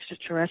in the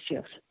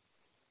extraterrestrials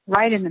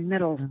right in the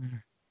middle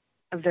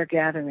of their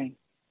gathering.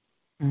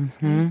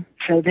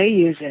 So they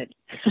use it.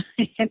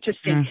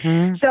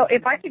 Interesting. So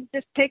if I could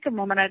just take a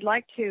moment, I'd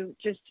like to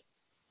just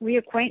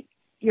reacquaint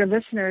your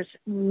listeners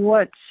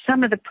what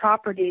some of the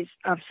properties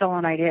of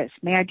selenite is.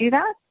 May I do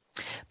that?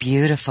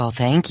 Beautiful.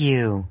 Thank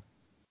you.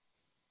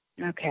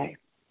 Okay.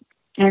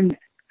 And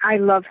I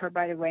love her,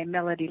 by the way,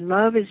 Melody.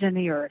 Love is in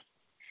the earth.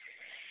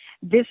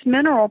 This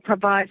mineral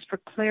provides for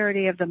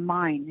clarity of the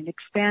mind and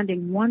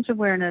expanding one's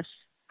awareness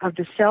of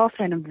the self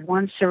and of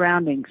one's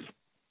surroundings.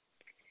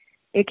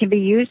 It can be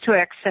used to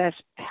access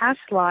past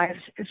lives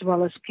as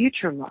well as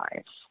future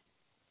lives.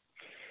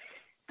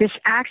 This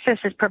access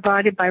is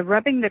provided by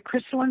rubbing the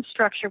crystalline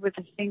structure with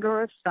a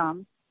finger or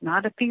thumb,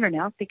 not a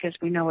fingernail, because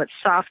we know it's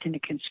soft and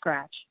it can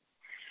scratch.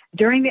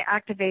 During the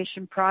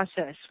activation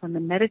process, when the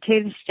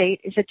meditative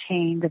state is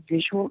attained, the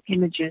visual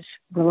images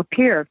will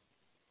appear.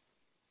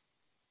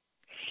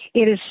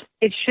 It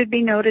should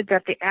be noted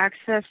that the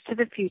access to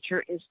the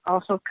future is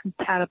also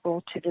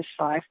compatible to this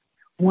life.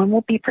 One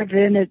will be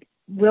presented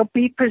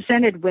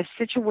with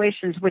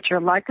situations which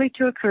are likely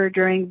to occur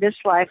during this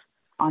life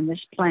on this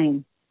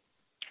plane.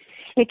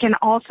 It can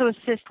also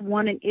assist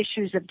one in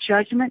issues of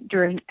judgment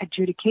during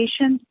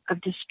adjudication of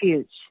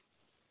disputes.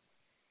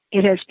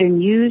 It has been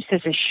used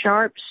as a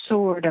sharp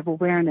sword of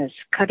awareness,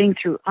 cutting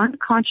through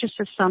unconscious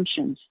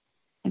assumptions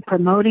and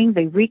promoting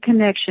the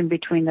reconnection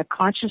between the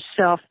conscious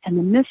self and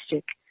the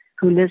mystic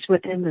who lives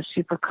within the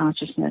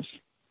superconsciousness.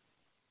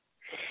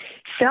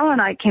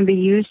 Selenite can be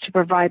used to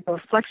provide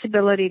both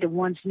flexibility to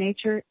one's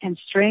nature and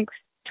strength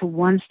to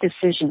one's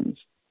decisions.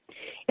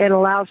 It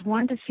allows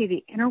one to see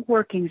the inner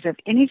workings of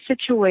any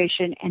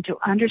situation and to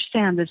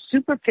understand the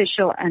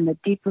superficial and the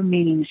deeper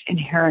meanings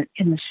inherent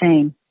in the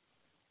same.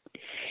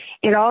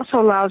 It also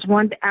allows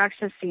one to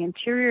access the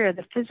interior of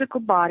the physical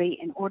body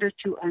in order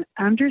to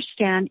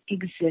understand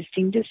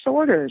existing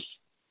disorders.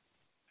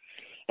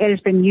 It has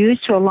been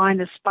used to align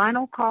the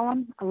spinal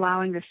column,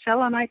 allowing the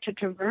selenite to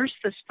traverse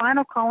the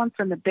spinal column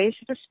from the base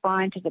of the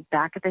spine to the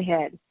back of the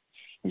head.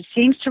 It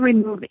seems to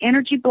remove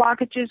energy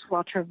blockages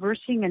while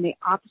traversing in the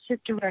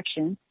opposite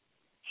direction.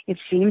 It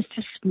seems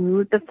to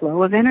smooth the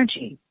flow of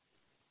energy.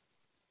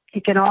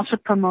 It can also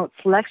promote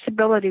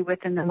flexibility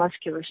within the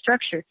muscular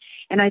structure.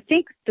 And I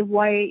think the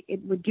way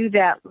it would do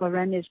that,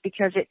 Loren, is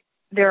because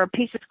there are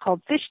pieces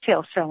called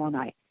fishtail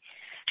selenite.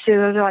 So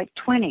they're like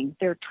twinning.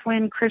 They're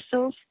twin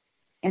crystals,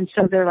 and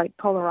so they're like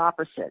polar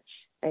opposites.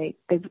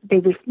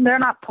 They're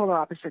not polar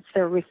opposites.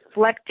 They're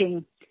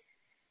reflecting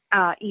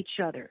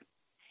each other.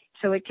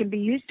 So it can be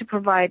used to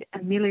provide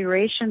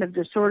amelioration of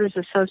disorders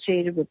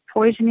associated with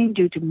poisoning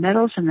due to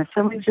metals in the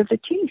fillings of the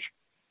teeth.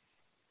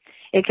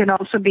 It can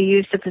also be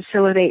used to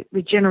facilitate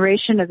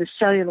regeneration of the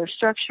cellular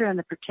structure and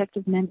the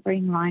protective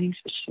membrane linings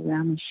which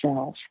surround the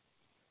cells.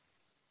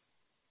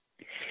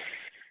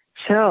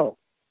 So,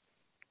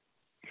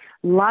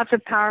 lots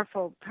of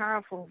powerful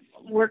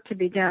work to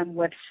be done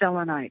with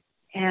selenite.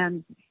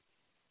 And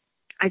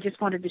I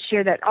just wanted to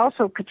share that.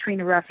 Also,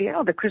 Katrina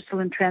Raphael, the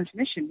crystalline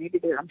transmission.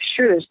 I'm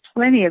sure there's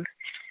plenty of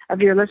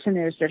your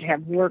listeners that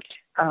have worked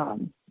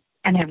and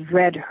have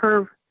read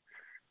her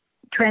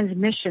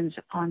transmissions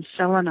on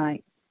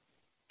selenite.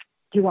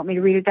 Do you want me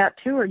to read that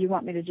too, or do you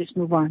want me to just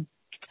move on?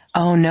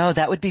 Oh, no,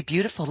 that would be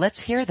beautiful.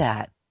 Let's hear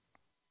that.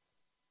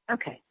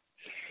 Okay.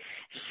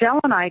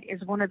 Selenite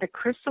is one of the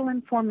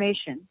crystalline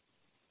formation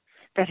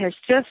that has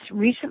just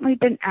recently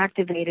been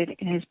activated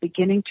and is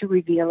beginning to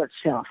reveal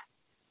itself.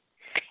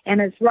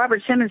 And as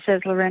Robert Simmons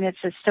says, Loren,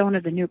 it's a stone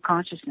of the new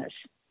consciousness.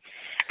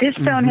 This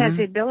stone has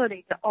the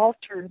ability to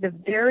alter the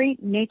very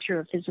nature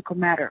of physical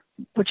matter,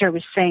 which I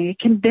was saying. It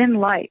can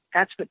bend light.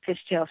 That's what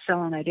fishtail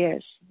selenite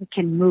is. It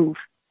can move.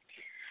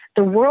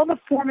 The world of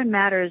form and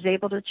matter is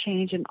able to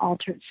change and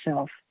alter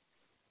itself.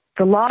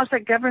 The laws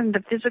that govern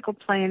the physical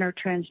plane are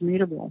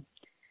transmutable.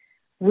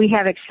 We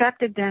have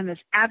accepted them as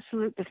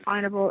absolute,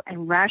 definable,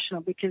 and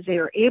rational because they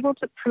are able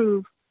to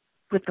prove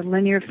with the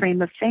linear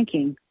frame of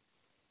thinking.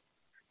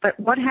 But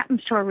what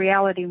happens to our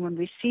reality when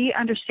we see,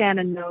 understand,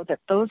 and know that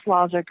those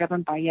laws are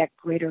governed by yet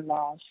greater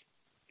laws?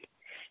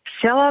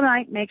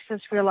 Selenite makes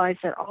us realize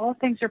that all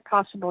things are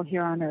possible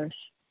here on earth.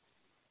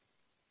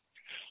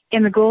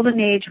 In the golden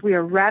age, we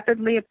are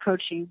rapidly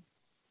approaching.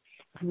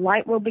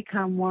 Light will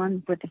become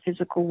one with the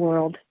physical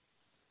world.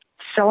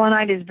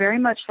 Selenite is very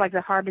much like the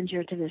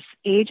harbinger to this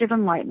age of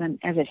enlightenment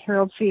as it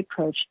heralds the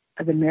approach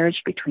of the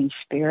marriage between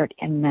spirit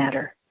and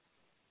matter.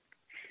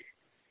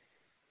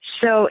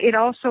 So it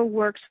also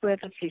works with,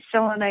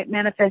 selenite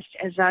manifests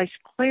as ice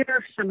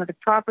clear, some of the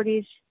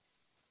properties.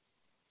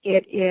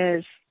 It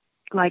is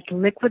like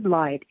liquid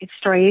light. Its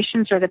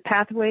striations are the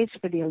pathways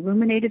for the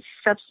illuminated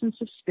substance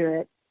of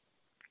spirit.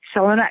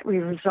 Selenite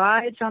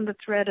resides on the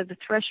thread of the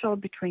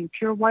threshold between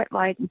pure white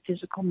light and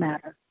physical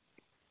matter.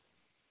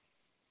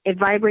 It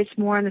vibrates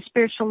more on the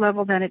spiritual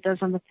level than it does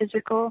on the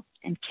physical,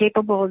 and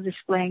capable of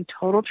displaying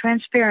total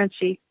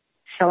transparency.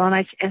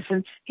 Selenite's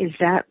essence is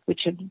that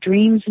which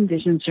dreams and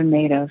visions are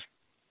made of.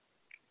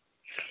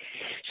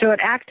 So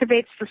it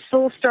activates the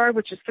soul star,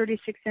 which is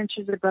 36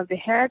 inches above the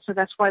head. So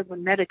that's why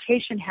when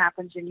meditation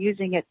happens and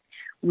using it,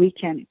 we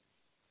can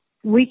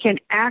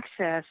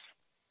access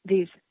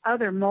these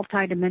other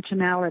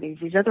multidimensionalities,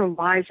 these other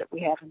lives that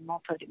we have in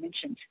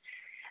multidimensions.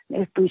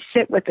 If we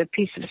sit with a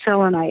piece of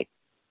selenite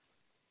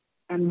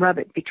and rub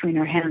it between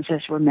our hands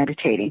as we're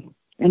meditating,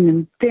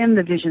 and then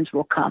the visions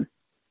will come.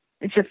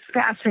 It's a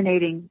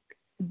fascinating,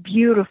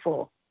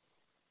 beautiful,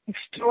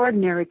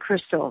 extraordinary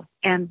crystal.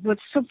 And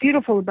what's so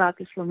beautiful about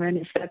this, Loren,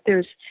 is that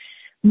there's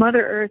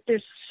Mother Earth,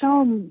 there's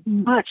so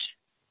much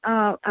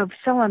of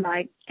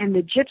selenite and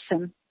the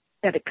gypsum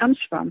that it comes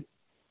from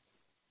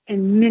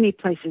in many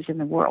places in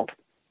the world.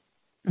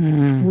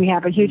 We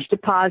have a huge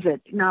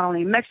deposit, not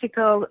only in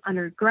Mexico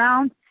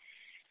underground,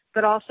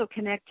 but also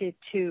connected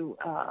to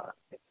a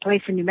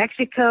place in New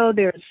Mexico.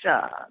 There's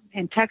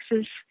in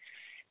Texas.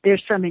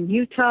 There's some in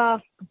Utah.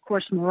 Of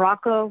course,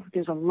 Morocco.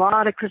 There's a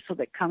lot of crystal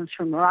that comes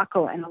from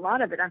Morocco, and a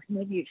lot of it,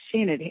 maybe you've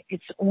seen it,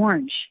 it's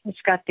orange.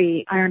 It's got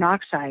the iron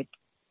oxide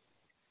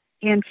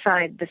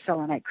inside the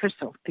selenite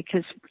crystal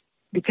because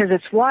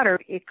it's water,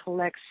 it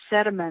collects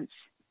sediments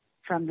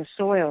from the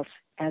soils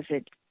as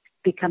it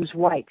becomes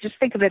white. Just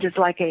think of it as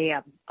like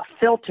a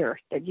filter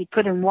that you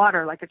put in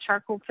water, like a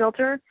charcoal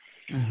filter.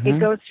 It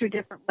goes through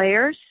different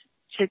layers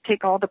to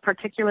take all the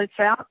particulates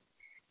out.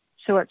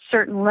 So at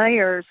certain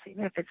layers,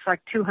 even if it's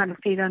like 200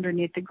 feet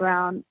underneath the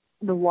ground,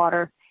 the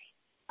water,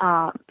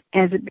 as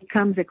it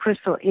becomes a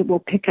crystal, it will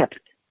pick up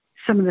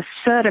some of the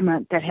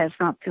sediment that has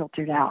not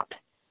filtered out.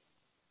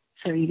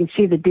 So you can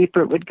see the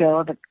deeper it would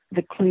go,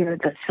 the clearer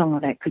the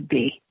selenite could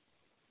be.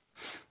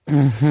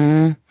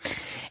 And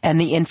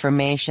the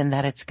information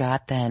that it's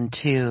got then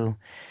too.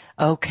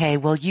 Okay,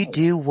 well, you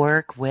do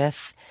work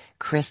with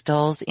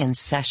crystals in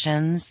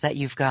sessions that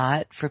you've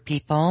got for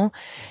people.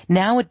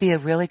 Now would be a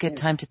really good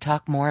time to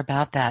talk more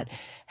about that.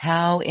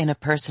 How in a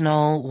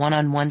personal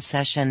one-on-one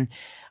session,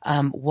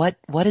 what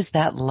is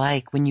that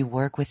like when you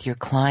work with your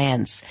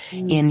clients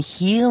in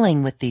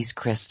healing with these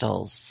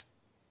crystals?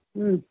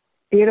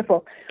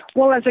 Beautiful.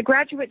 Well, as a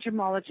graduate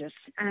gemologist,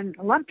 and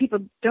a lot of people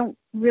don't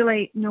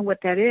really know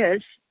what that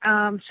is,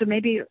 so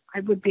maybe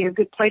it would be a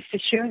good place to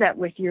share that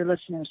with your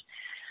listeners.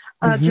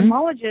 A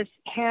gemologist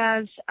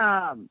has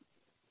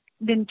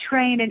been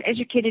trained and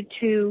educated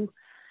to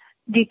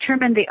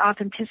determine the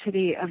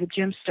authenticity of a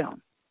gemstone.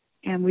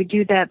 And we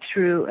do that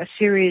through a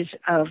series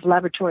of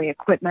laboratory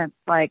equipment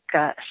like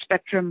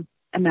spectrum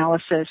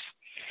analysis,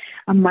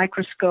 a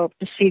microscope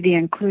to see the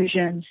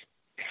inclusions,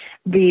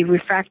 the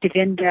refractive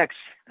index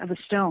of a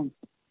stone.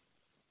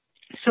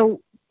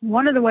 So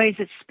one of the ways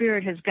that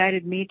Spirit has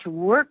guided me to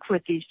work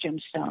with these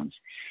gemstones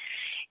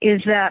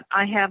is that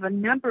I have a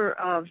number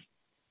of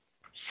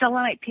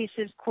selenite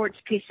pieces, quartz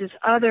pieces,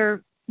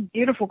 other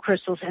beautiful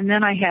crystals, and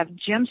then I have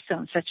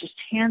gemstones such as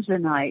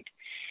tanzanite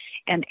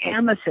and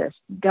amethyst,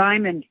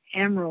 diamond,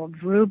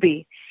 emerald,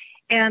 ruby.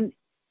 And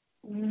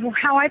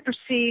how I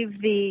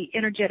perceive the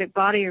energetic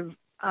body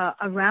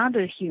around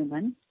a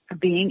human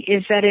being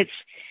is that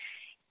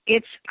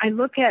I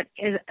look at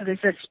it as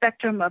a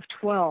spectrum of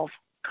 12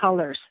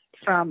 colors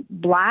from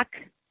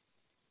black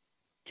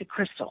to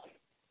crystal.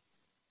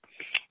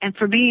 And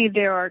for me,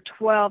 there are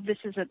 12, this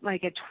is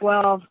like a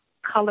 12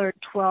 color,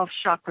 12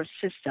 chakra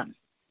system.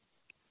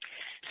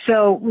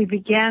 So we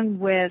began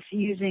with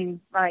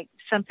using like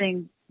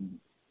something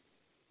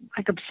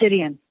like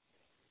obsidian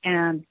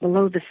and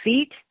below the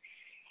feet,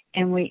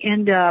 and we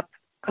end up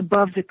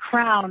above the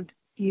crown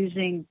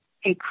using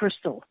a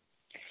crystal.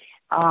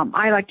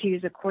 I like to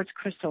use a quartz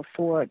crystal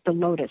for the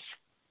lotus,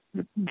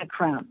 the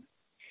crown.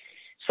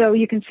 So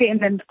you can see, and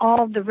then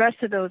all the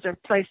rest of those are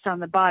placed on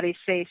the body,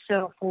 say,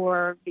 so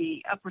for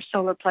the upper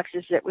solar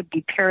plexus, it would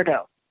be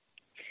peridot.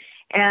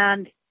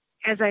 And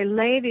as I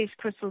lay these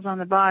crystals on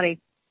the body,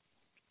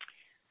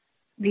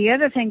 the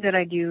other thing that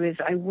I do is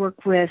I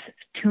work with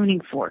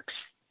tuning forks.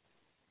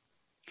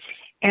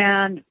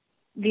 And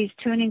these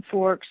tuning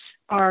forks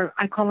are,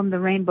 I call them the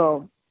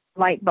rainbow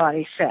light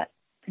body set.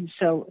 And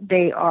so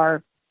they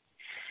are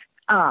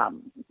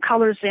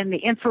colors in the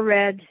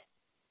infrared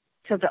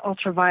to the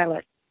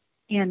ultraviolet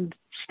in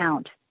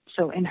sound,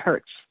 so in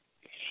hertz.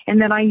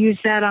 And then I use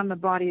that on the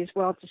body as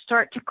well to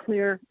start to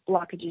clear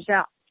blockages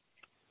out.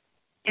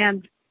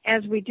 And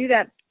as we do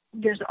that,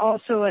 there's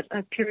also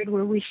a period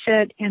where we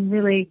sit and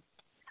really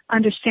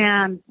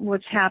understand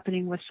what's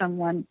happening with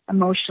someone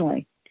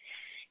emotionally.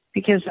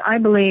 Because I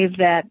believe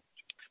that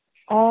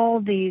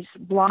all these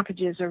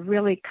blockages are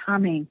really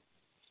coming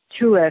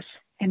to us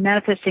and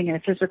manifesting in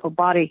a physical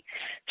body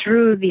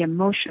through the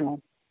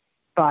emotional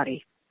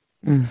body.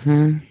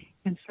 Mm-hmm.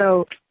 And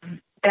so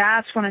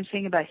that's what I'm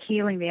saying about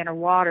healing the inner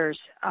waters.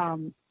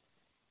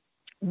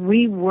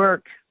 We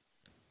work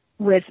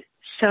with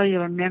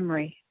cellular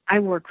memory. I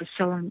work with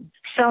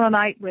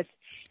selenite, with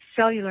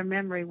cellular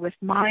memory, with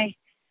my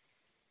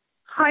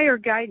higher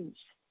guidance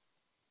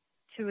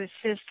to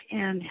assist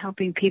in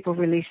helping people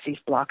release these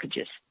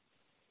blockages.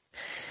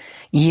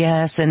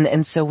 Yes,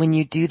 and so when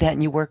you do that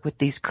and you work with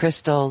these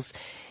crystals,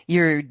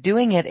 you're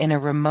doing it in a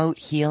remote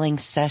healing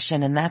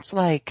session, and that's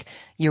like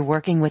you're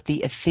working with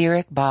the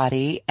etheric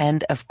body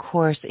and, of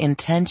course,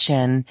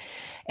 intention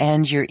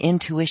and your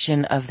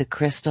intuition of the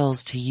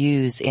crystals to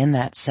use in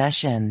that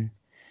session.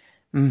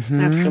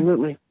 Mm-hmm.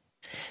 Absolutely.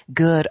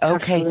 Good.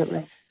 Okay.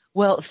 Absolutely.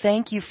 Well,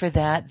 thank you for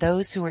that.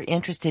 Those who are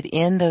interested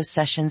in those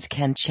sessions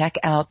can check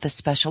out the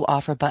special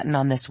offer button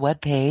on this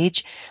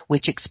webpage,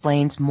 which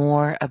explains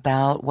more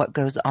about what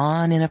goes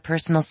on in a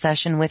personal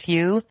session with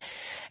you.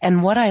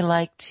 And what I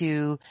like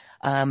to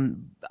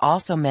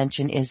also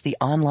mention is the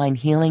online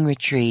healing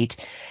retreat.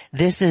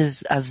 This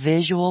is a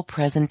visual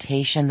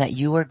presentation that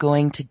you are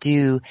going to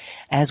do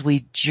as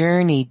we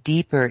journey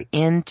deeper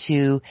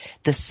into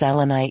the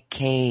selenite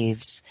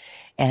caves.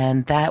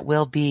 And that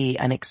will be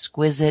an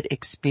exquisite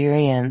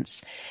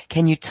experience.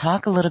 Can you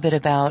talk a little bit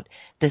about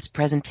this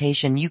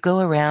presentation? You go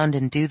around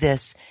and do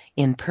this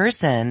in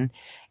person,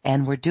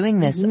 and we're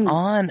doing this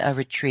on a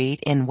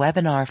retreat in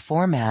webinar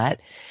format.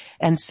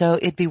 And so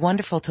it'd be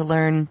wonderful to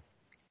learn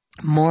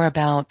more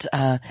about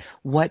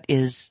what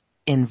is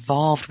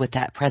involved with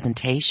that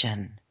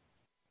presentation.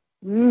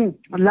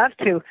 I'd love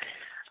to.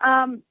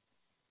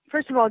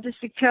 First of all, just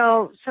to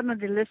tell some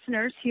of the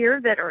listeners here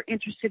that are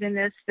interested in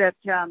this that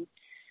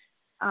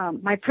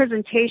my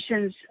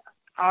presentations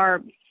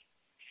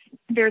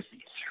there's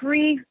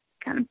three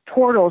kind of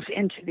portals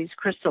into these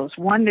crystals.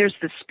 One, there's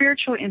the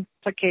spiritual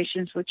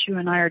implications, which you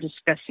and I are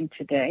discussing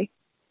today.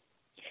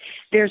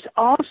 There's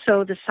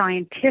also the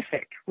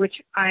scientific,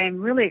 which I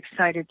am really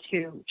excited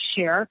to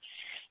share,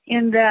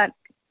 in that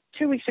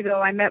 2 weeks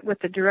ago I met with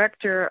the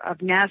director of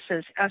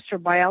NASA's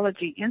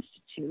Astrobiology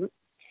Institute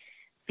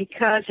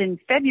because in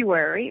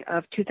February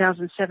of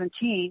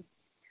 2017,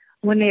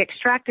 when they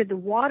extracted the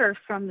water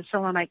from the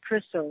selenite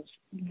crystals,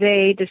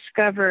 they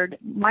discovered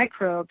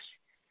microbes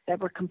that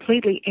were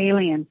completely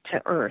alien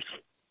to Earth.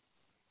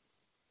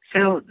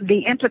 So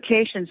the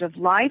implications of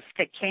life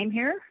that came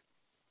here,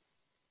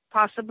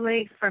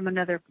 possibly from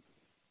another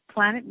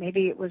planet,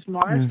 maybe it was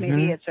Mars,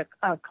 maybe it's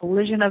a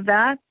collision of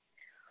that,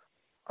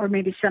 or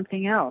maybe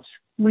something else.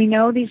 We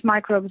know these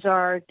microbes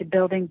are the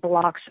building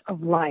blocks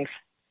of life,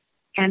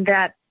 and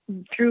that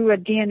through a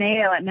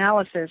DNA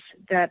analysis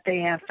that they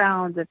have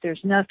found that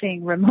there's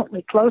nothing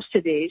remotely close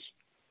to these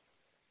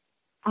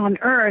on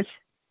Earth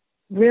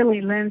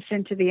really lends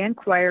into the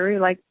inquiry,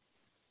 like,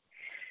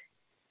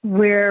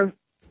 where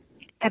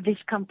have these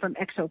come from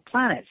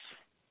exoplanets?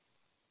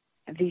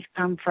 Have these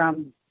come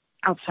from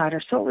outside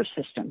our solar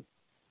system?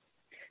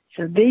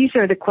 So these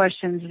are the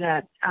questions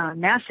that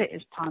NASA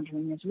is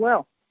pondering as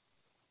well.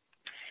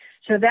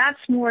 So that's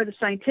more the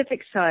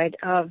scientific side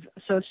of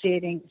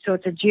associating. So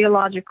it's a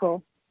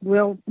geological.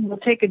 We'll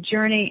take a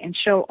journey and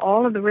show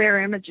all of the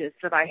rare images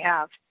that I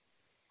have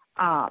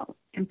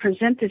and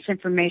present this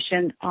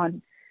information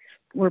on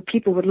where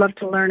people would love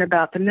to learn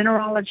about the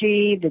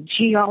mineralogy, the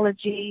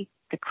geology,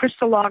 the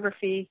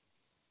crystallography,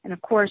 and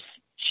of course,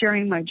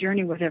 sharing my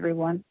journey with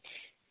everyone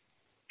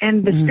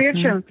and the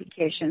spiritual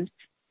implications.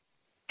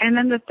 And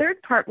then the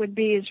third part would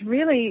be is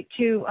really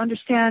to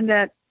understand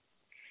that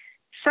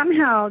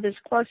somehow this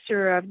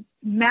cluster of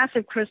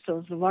massive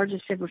crystals, the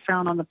largest ever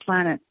found on the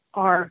planet,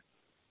 are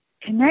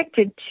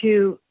connected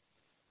to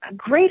a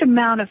great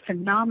amount of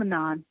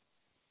phenomenon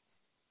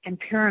and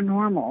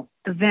paranormal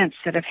events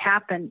that have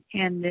happened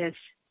in this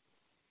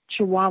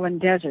Chihuahuan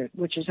Desert,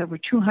 which is over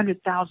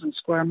 200,000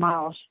 square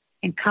miles,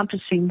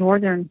 encompassing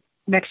northern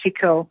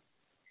Mexico,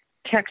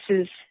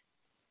 Texas,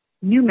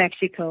 New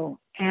Mexico,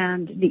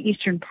 and the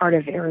eastern part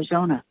of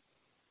Arizona.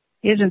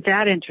 Isn't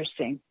that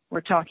interesting?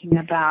 We're talking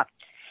about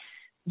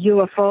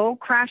UFO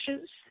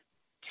crashes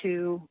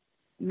to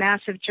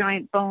massive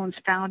giant bones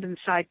found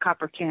inside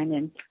Copper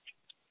Canyon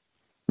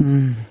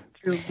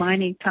through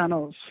mining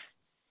tunnels.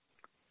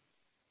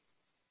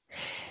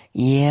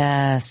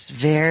 Yes,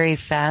 very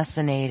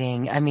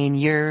fascinating. I mean,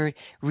 your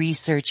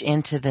research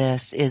into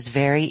this is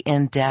very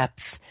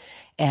in-depth,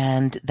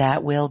 and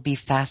that will be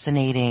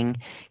fascinating.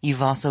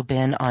 You've also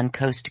been on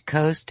Coast to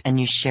Coast, and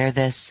you share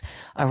this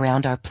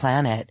around our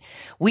planet.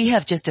 We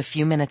have just a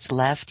few minutes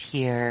left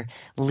here,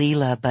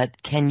 Leela,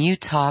 but can you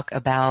talk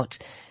about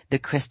the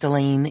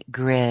crystalline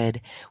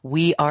grid?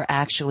 We are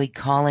actually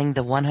calling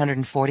the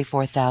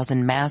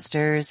 144,000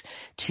 masters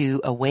to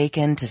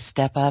awaken, to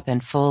step up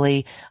and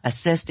fully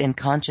assist in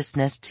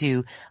consciousness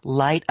to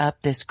light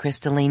up this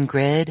crystalline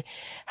grid.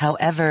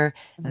 However,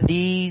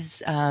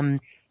 these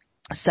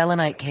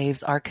selenite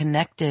caves are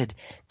connected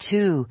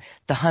to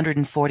the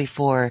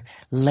 144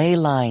 ley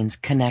lines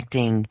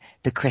connecting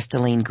the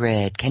crystalline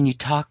grid. Can you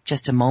talk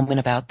just a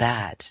moment about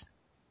that?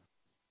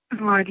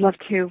 Oh, I'd love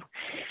to.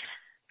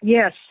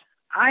 Yes.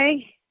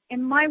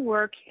 In my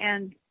work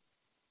and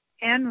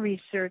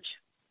research,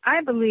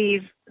 I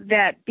believe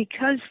that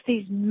because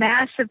these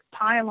massive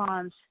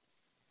pylons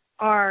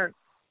are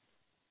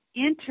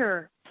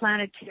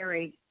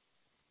interplanetary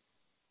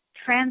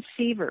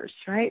transceivers,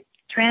 right?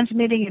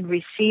 Transmitting and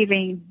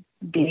receiving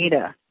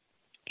data,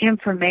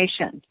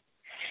 information,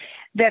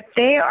 that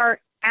they are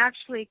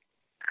actually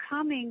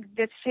coming,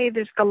 that say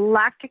there's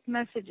galactic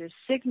messages,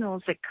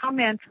 signals that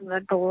come in from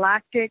the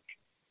galactic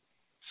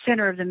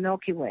center of the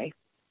Milky Way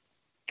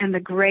and the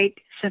great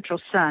central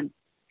sun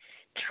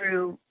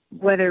through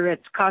whether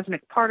it's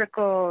cosmic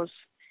particles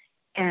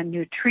and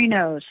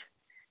neutrinos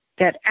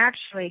that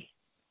actually,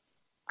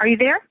 are you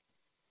there?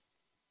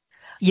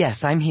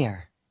 Yes, I'm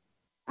here.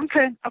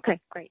 Okay,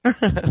 great.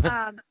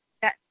 that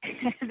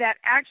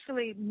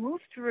actually move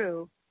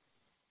through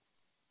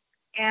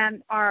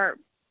and are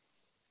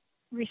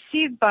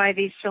received by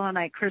these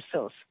selenite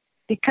crystals.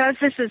 Because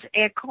this is,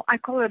 I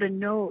call it a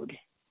node.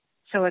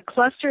 So a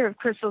cluster of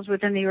crystals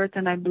within the Earth,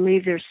 and I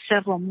believe there's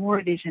several more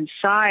of these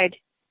inside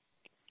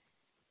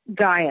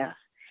Gaia,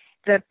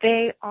 that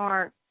they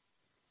are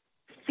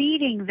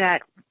feeding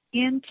that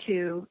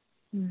into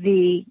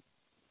the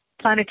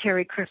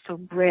planetary crystal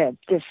grid,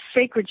 this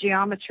sacred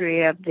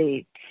geometry of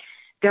the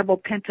double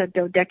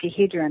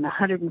pentadodecahedron,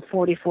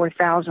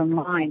 144,000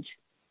 lines.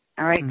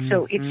 All right,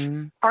 so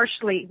it's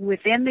partially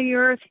within the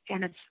Earth,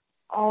 and it's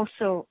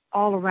also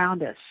all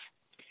around us.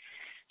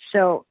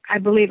 So I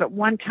believe at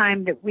one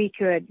time that we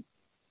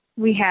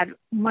had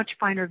much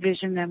finer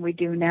vision than we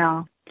do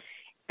now,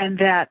 and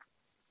that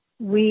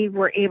we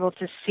were able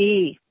to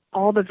see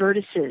all the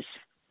vertices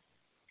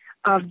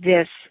of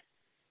this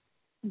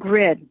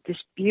grid, this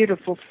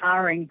beautiful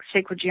flowering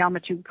sacred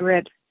geometry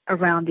grid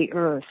around the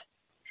Earth.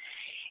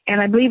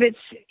 And I believe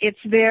it's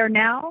there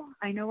now.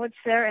 I know it's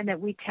there, and that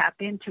we tap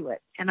into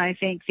it. And I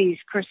think these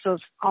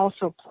crystals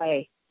also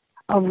play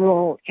a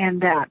role in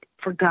that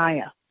for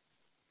Gaia.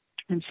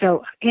 And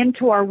so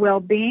into our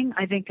well-being,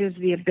 I think is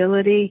the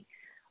ability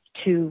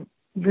to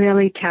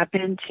really tap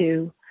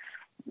into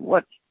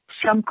what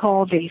some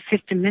call the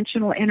fifth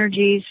dimensional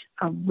energies,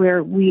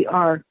 where we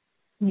are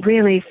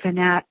really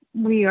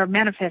we are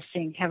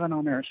manifesting heaven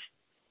on earth.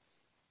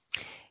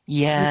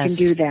 Yes. We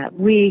can do that.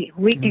 We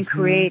can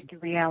create the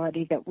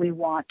reality that we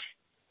want.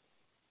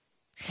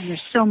 And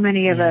there's so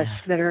many of us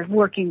that are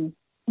working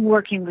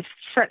with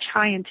such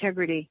high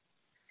integrity.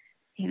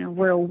 You know,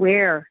 we're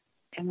aware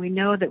and we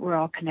know that we're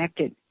all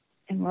connected,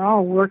 and we're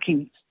all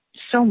working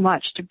so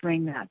much to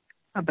bring that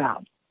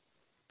about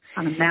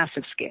on a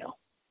massive scale.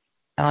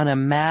 On a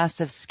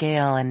massive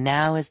scale, and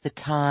now is the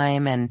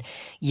time. And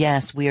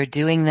yes, we are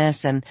doing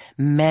this, and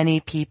many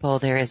people,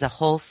 there is a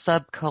whole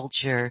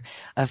subculture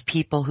of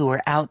people who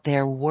are out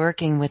there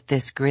working with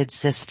this grid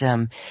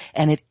system,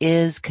 and it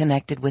is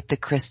connected with the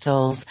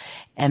crystals.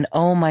 And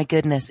oh my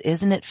goodness,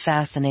 isn't it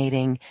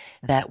fascinating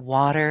that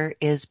water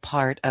is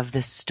part of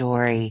the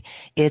story?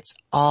 It's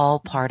all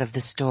part of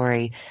the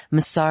story.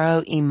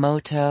 Masaru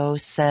Emoto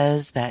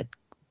says that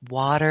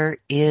water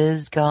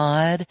is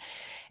God.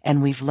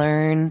 And we've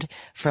learned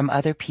from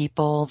other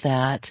people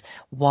that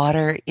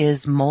water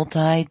is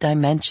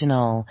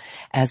multi-dimensional,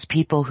 as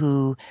people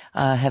who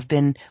have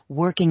been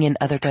working in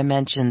other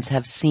dimensions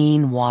have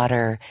seen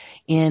water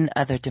in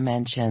other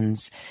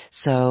dimensions.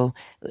 So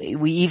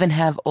we even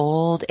have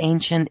old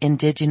ancient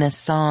indigenous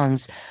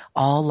songs,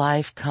 all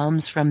life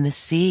comes from the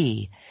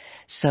sea.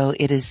 So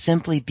it is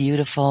simply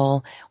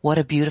beautiful. What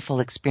a beautiful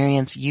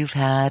experience you've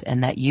had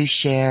and that you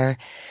share.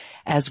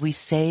 As we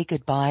say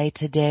goodbye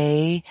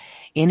today,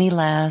 any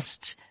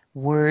last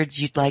words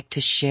you'd like to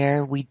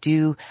share?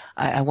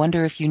 I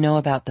wonder if you know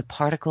about the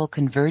particle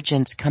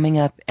convergence coming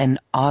up in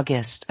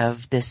August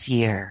of this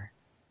year.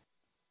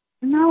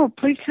 No,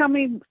 please tell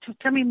me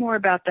more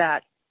about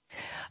that.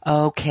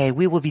 Okay,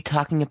 we will be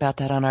talking about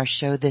that on our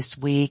show this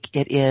week.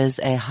 It is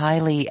a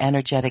highly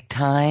energetic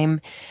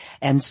time,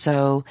 and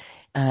so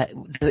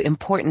the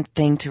important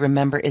thing to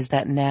remember is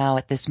that now,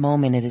 at this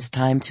moment, it is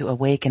time to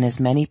awaken as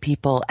many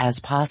people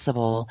as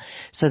possible,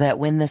 so that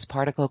when this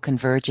particle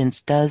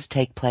convergence does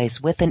take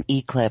place with an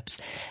eclipse,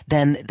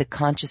 then the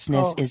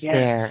consciousness is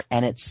there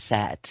and it's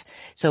set.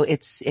 So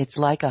it's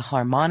like a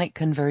harmonic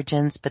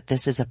convergence, but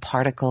this is a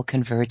particle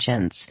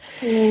convergence.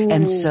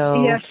 And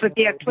so yes, with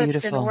the eclipse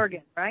beautiful. in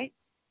Oregon, right?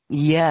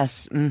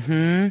 Yes,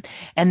 and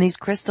these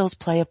crystals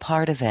play a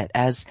part of it,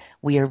 as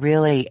we are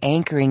really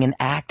anchoring and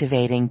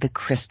activating the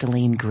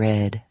crystalline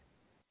grid.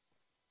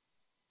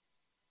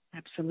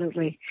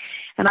 Absolutely.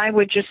 And I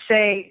would just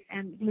say,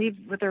 and leave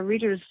with our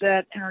readers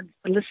our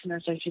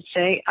listeners, I should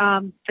say,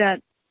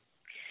 that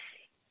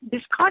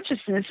this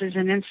consciousness is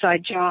an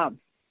inside job.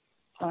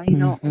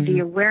 The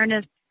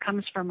awareness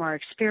comes from our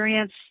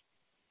experience,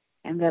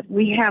 and that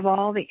we have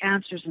all the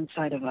answers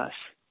inside of us.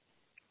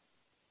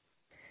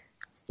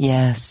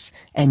 Yes,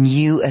 and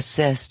you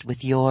assist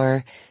with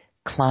your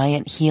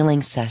client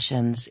healing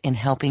sessions in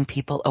helping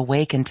people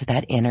awaken to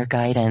that inner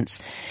guidance.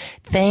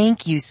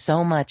 Thank you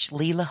so much,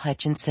 Leela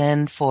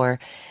Hutchinson, for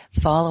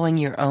following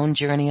your own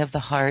journey of the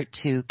heart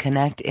to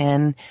connect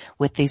in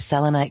with these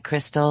selenite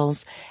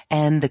crystals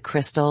and the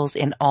crystals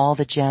in all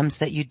the gems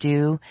that you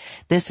do.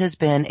 This has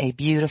been a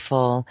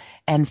beautiful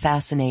and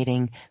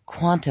fascinating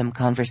quantum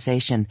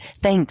conversation.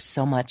 Thanks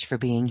so much for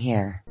being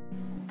here.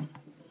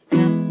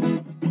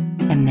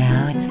 And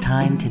now it's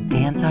time to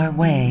dance our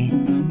way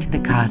to the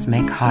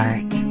cosmic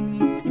heart.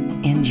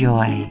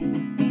 Enjoy.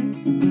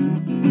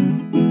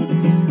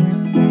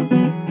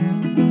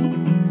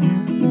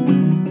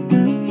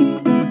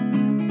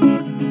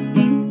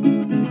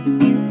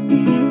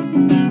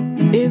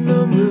 In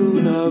the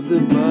moon of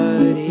the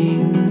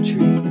budding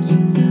trees,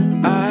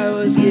 I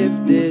was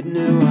gifted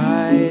new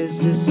eyes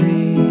to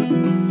see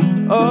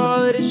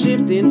all of the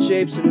shifting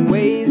shapes and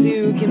ways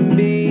you can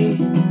be.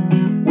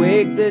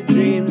 Wake the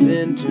dreams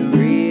into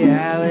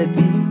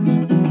realities.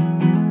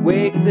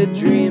 Wake the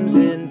dreams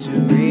into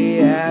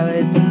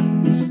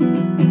realities.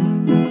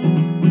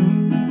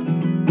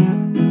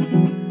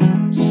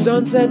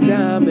 Sunset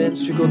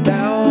diamonds trickle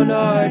down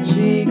our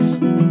cheeks.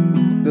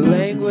 The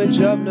language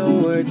of no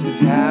words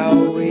is how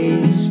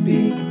we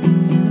speak.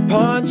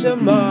 Poncha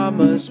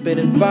mama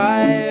spinning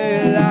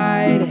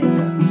firelight,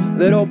 and a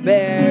little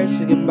bear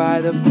singing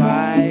by the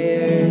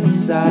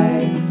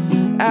fireside.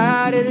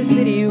 Out of the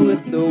city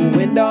with the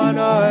wind on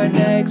our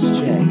necks,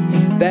 check.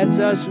 That's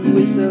us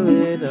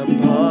whistling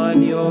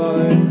upon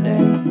your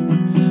neck.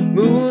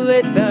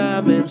 Moonlit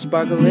diamonds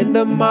sparkle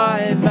into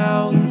my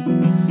mouth.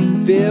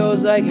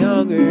 Feels like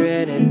hunger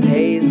and it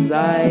tastes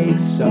like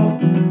salt.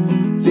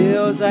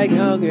 Feels like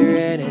hunger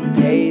and it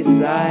tastes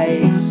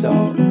like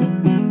salt.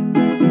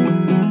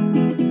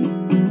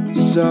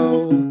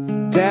 So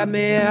tap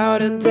me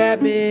out and tap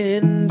me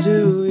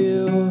into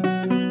you.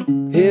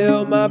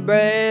 Heal my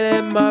brain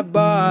and my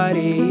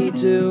body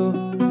too.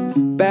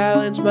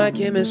 Balance my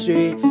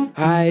chemistry,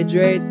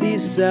 hydrate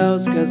these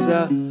cells, 'cause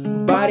the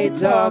body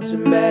talks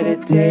and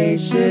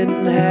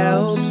meditation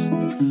helps.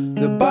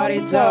 The body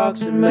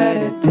talks and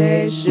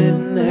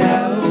meditation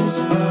helps.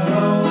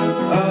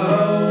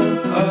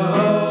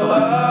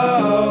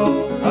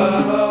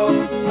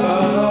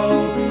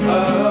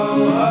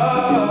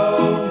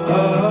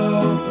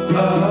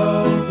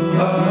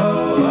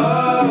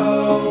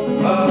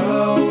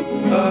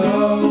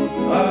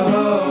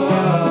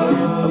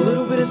 A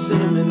little bit of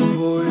cinnamon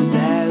pours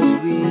as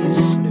we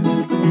snooze.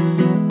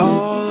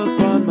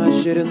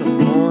 shit in the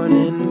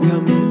morning.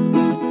 Come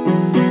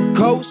here.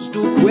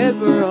 Coastal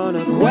quiver on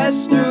a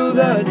quest through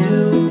the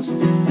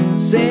dunes.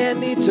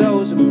 Sandy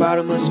toes and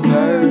bottomless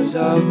curves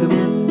of the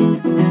moon.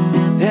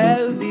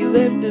 Heavy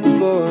lifting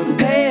for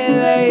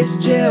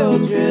pale-aged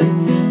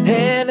children.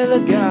 Hand of the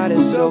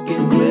goddess,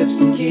 soaking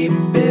cliffs keep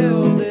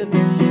building.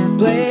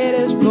 Plate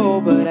is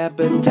full, but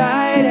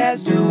appetite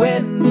has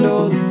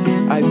dwindled.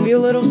 I feel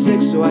a little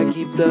sick, so I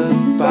keep the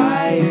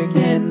fire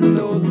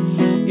kindled.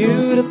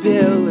 You the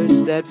pillar,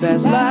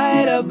 steadfast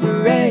light of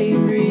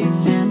bravery,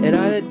 and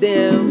I the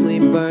dimly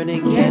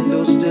burning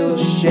candle still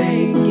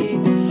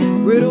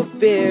shaking. Brittle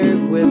fear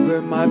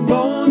quiver my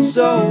bones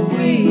so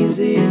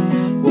easy.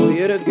 Well,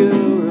 you're the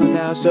guru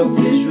now, so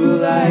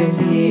visualize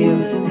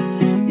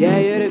healing. Yeah,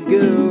 you're the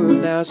guru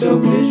now, so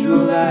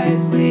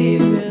visualize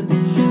leaving.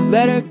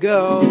 Let her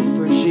go,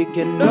 for she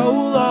can no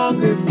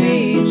longer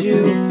feed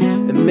you.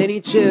 And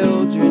many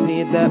children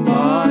need that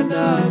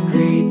mana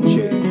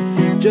creature.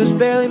 Just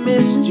barely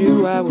missed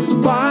you, I was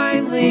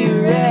finally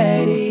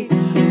ready.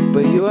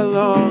 But you are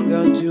long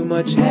gone, too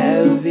much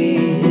heavy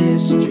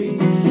history.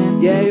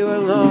 Yeah, you are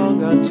long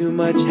gone, too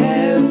much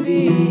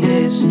heavy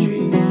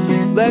history.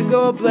 Let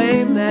go of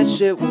blame, that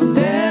shit will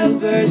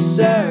never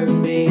serve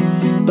me.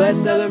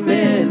 Bless other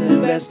men,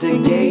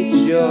 investigate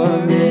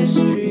your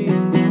mystery.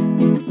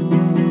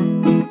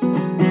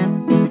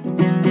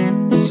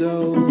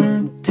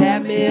 So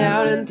tap me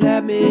out and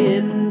tap me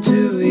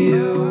into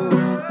you.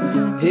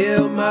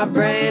 Heal my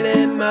brain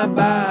and my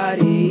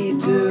body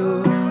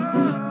too.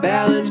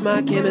 Balance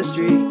my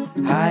chemistry,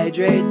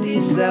 hydrate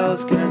these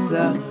cells, cause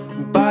the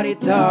body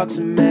talks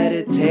and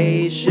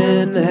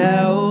meditation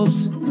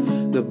helps.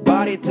 The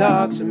body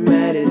talks and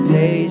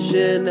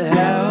meditation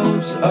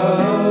helps. Oh,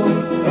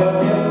 oh,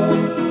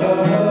 oh,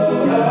 oh,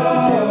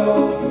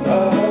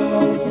 oh.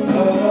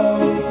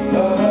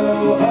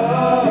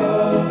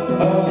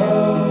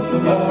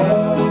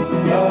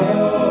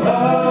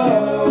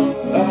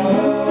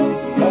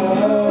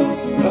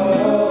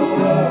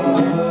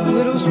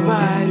 Little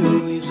spider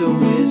weaves a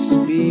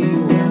wispy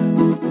web,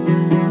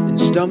 and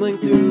stumbling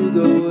through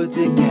the woods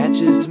it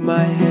catches to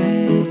my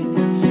head.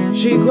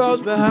 She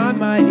crawls behind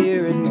my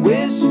ear and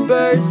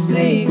whispers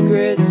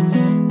secrets.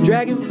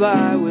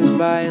 Dragonfly was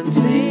by and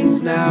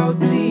sings, now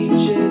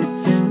teach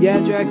it. Yeah,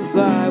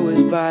 dragonfly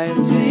was by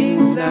and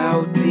sings,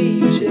 now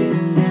teach it.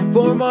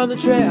 Form on the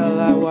trail,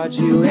 I watch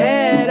you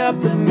head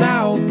up the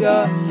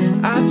Mauka.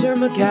 I turn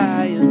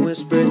Mackay and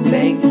whisper,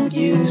 thank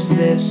you,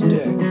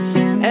 sister.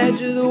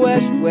 Edge of the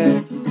west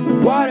where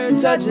water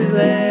touches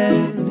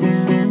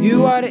land.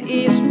 You are the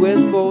east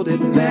with folded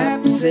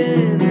maps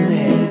in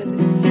hand.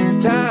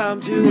 Time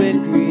to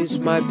increase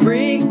my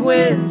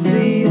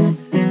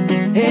frequencies.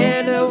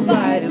 Hand of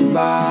light and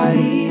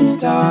bodies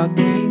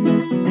talking.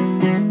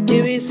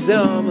 Give me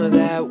some of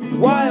that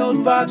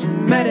wild fox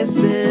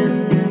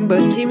medicine,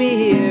 but keep me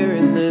here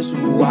in this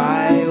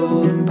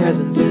wild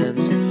present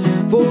tense.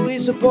 Fully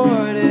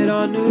supported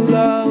on new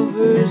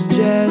lover's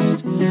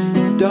chest.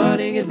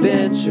 Dawning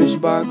adventure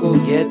sparkle,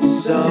 get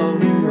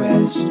some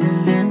rest.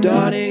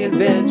 Dawning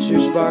adventure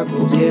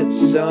sparkle, get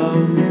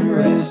some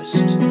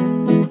rest.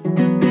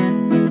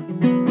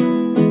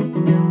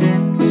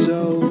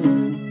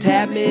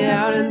 Tap me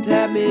out and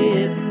tap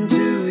me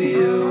into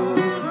you.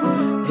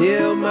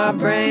 Heal my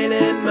brain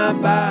and my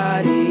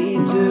body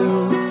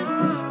too.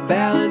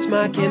 Balance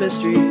my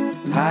chemistry,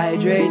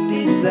 hydrate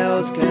these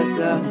cells, cause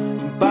the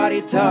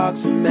body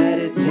talks and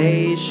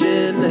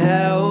meditation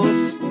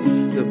helps.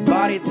 The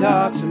body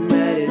talks and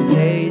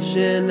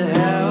meditation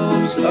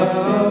helps. Oh,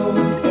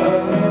 oh,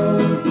 oh,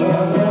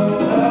 oh.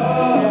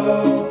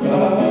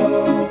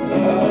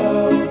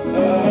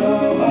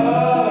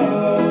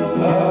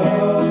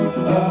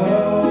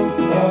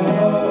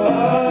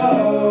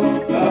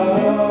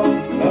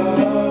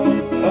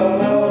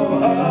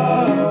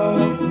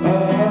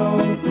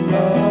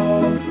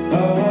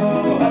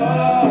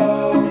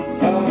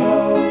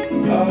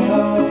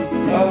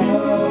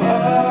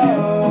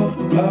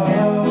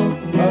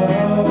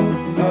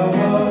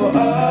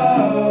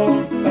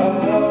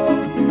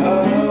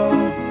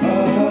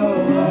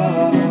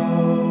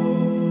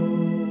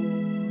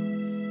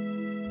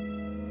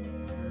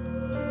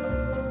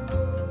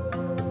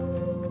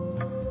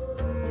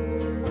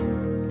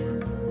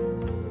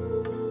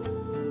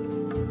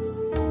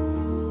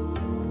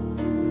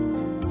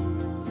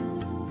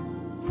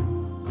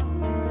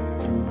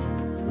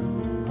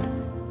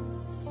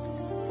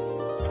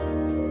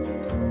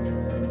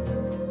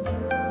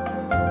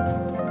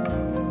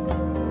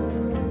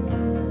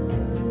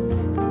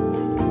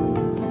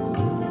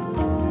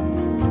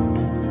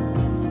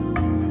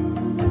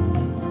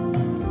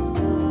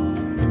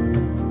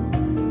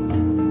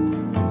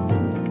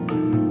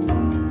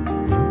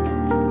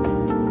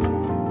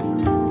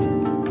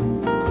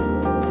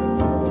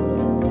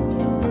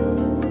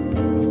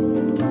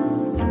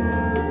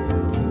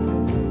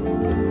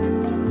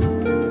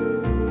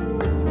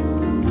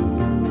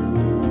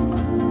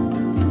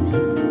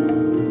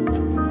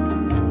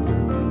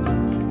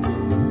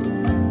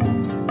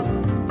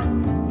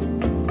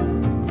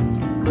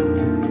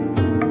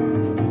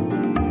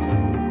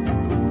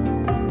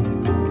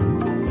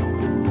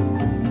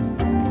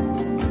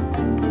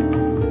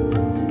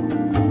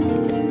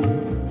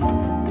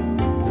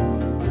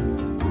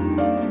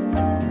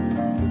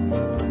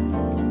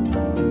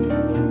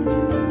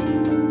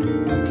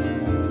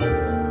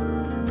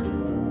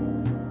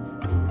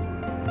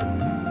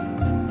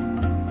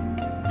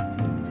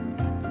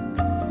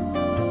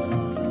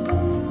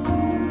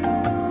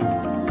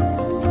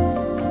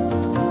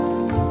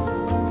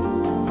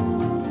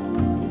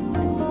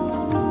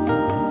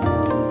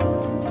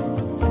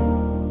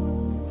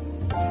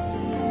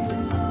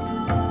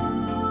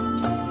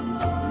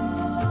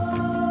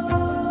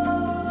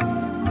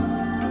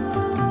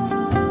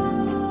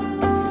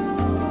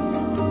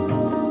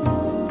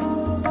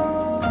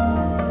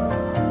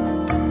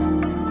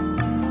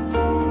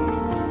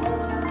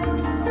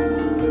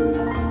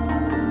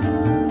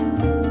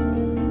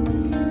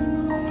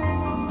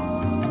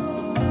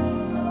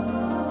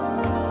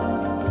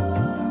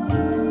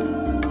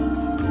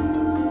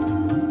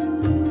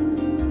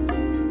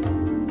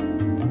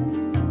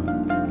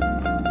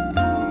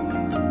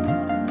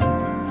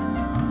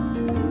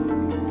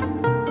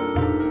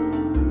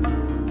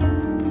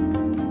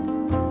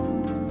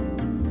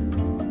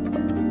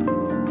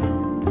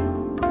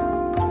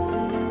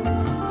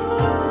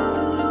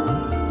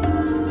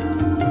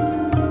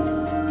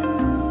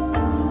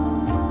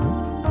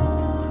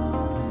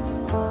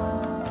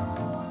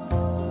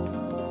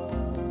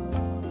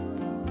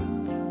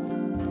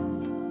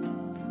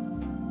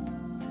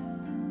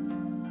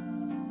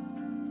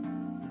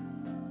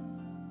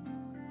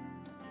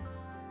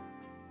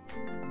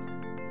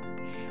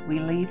 We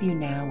leave you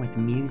now with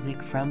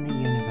music from the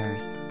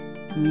universe,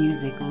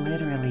 music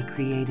literally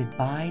created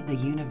by the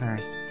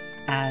universe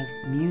as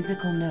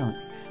musical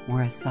notes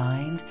were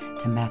assigned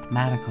to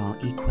mathematical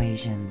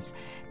equations.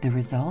 The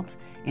result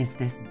is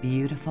this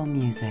beautiful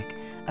music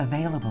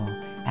available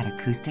at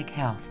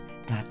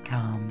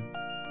acoustichealth.com.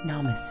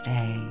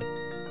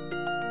 Namaste.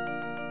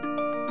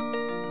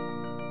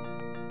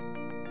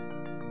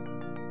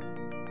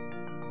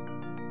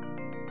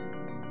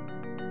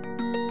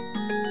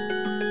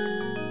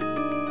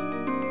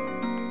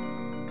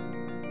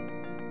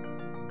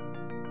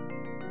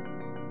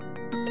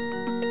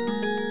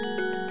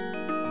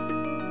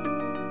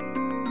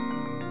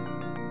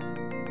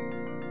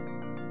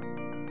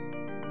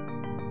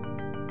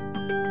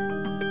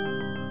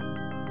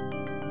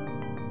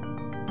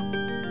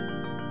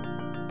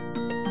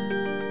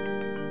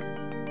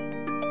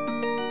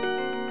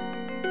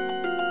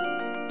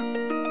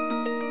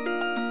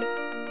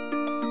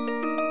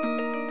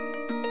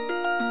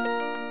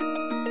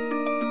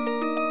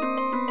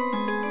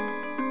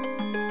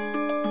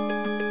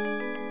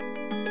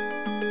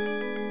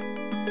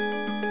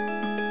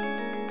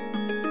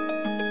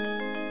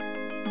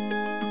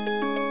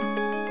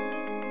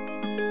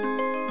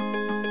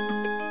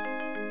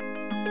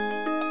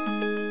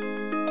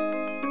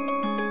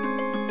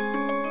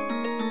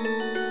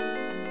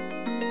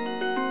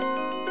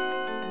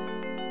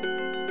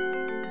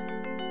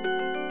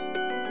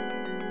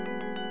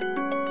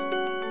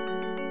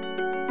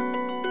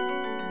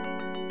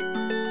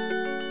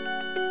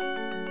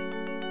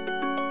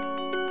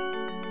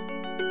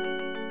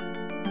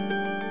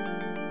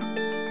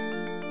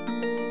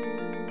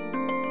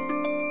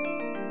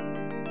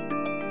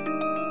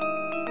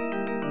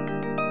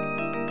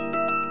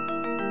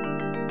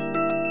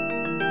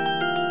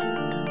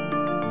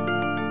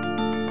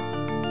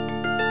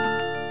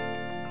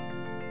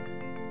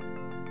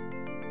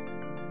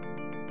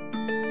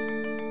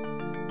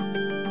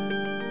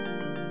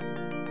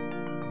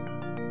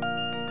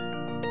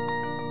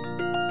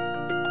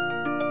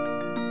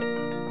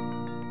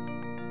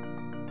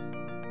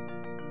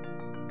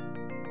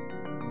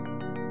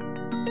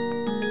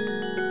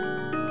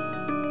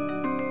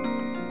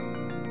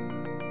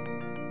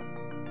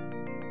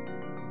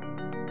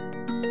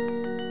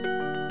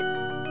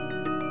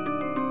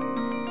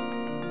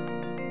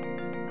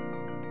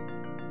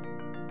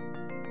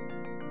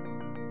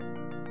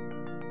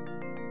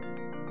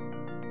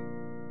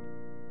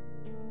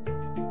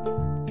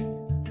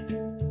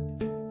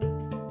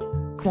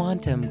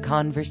 Quantum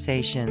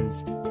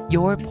Conversations,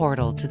 your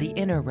portal to the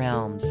inner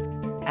realms.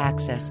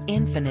 Access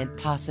infinite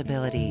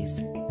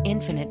possibilities,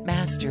 infinite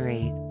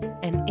mastery,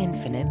 and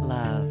infinite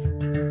love.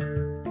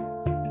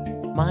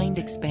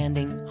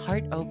 Mind-expanding,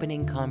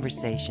 heart-opening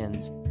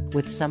conversations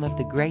with some of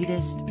the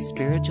greatest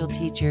spiritual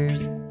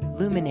teachers,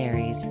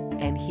 luminaries,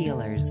 and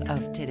healers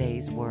of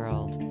today's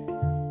world.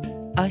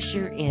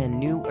 Usher in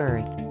new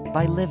earth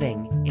by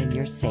living in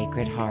your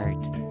sacred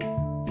heart.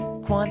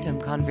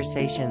 Quantum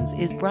Conversations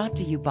is brought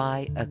to you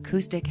by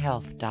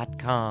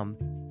acoustichealth.com,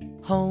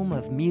 home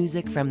of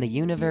music from the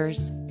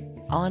universe,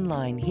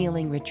 online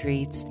healing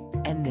retreats,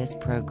 and this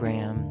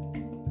program.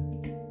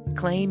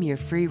 Claim your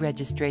free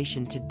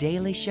registration to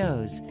daily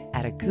shows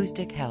at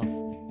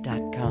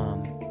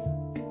acoustichealth.com.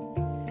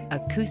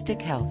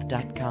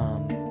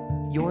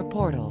 acoustichealth.com, your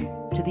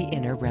portal to the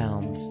inner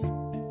realms.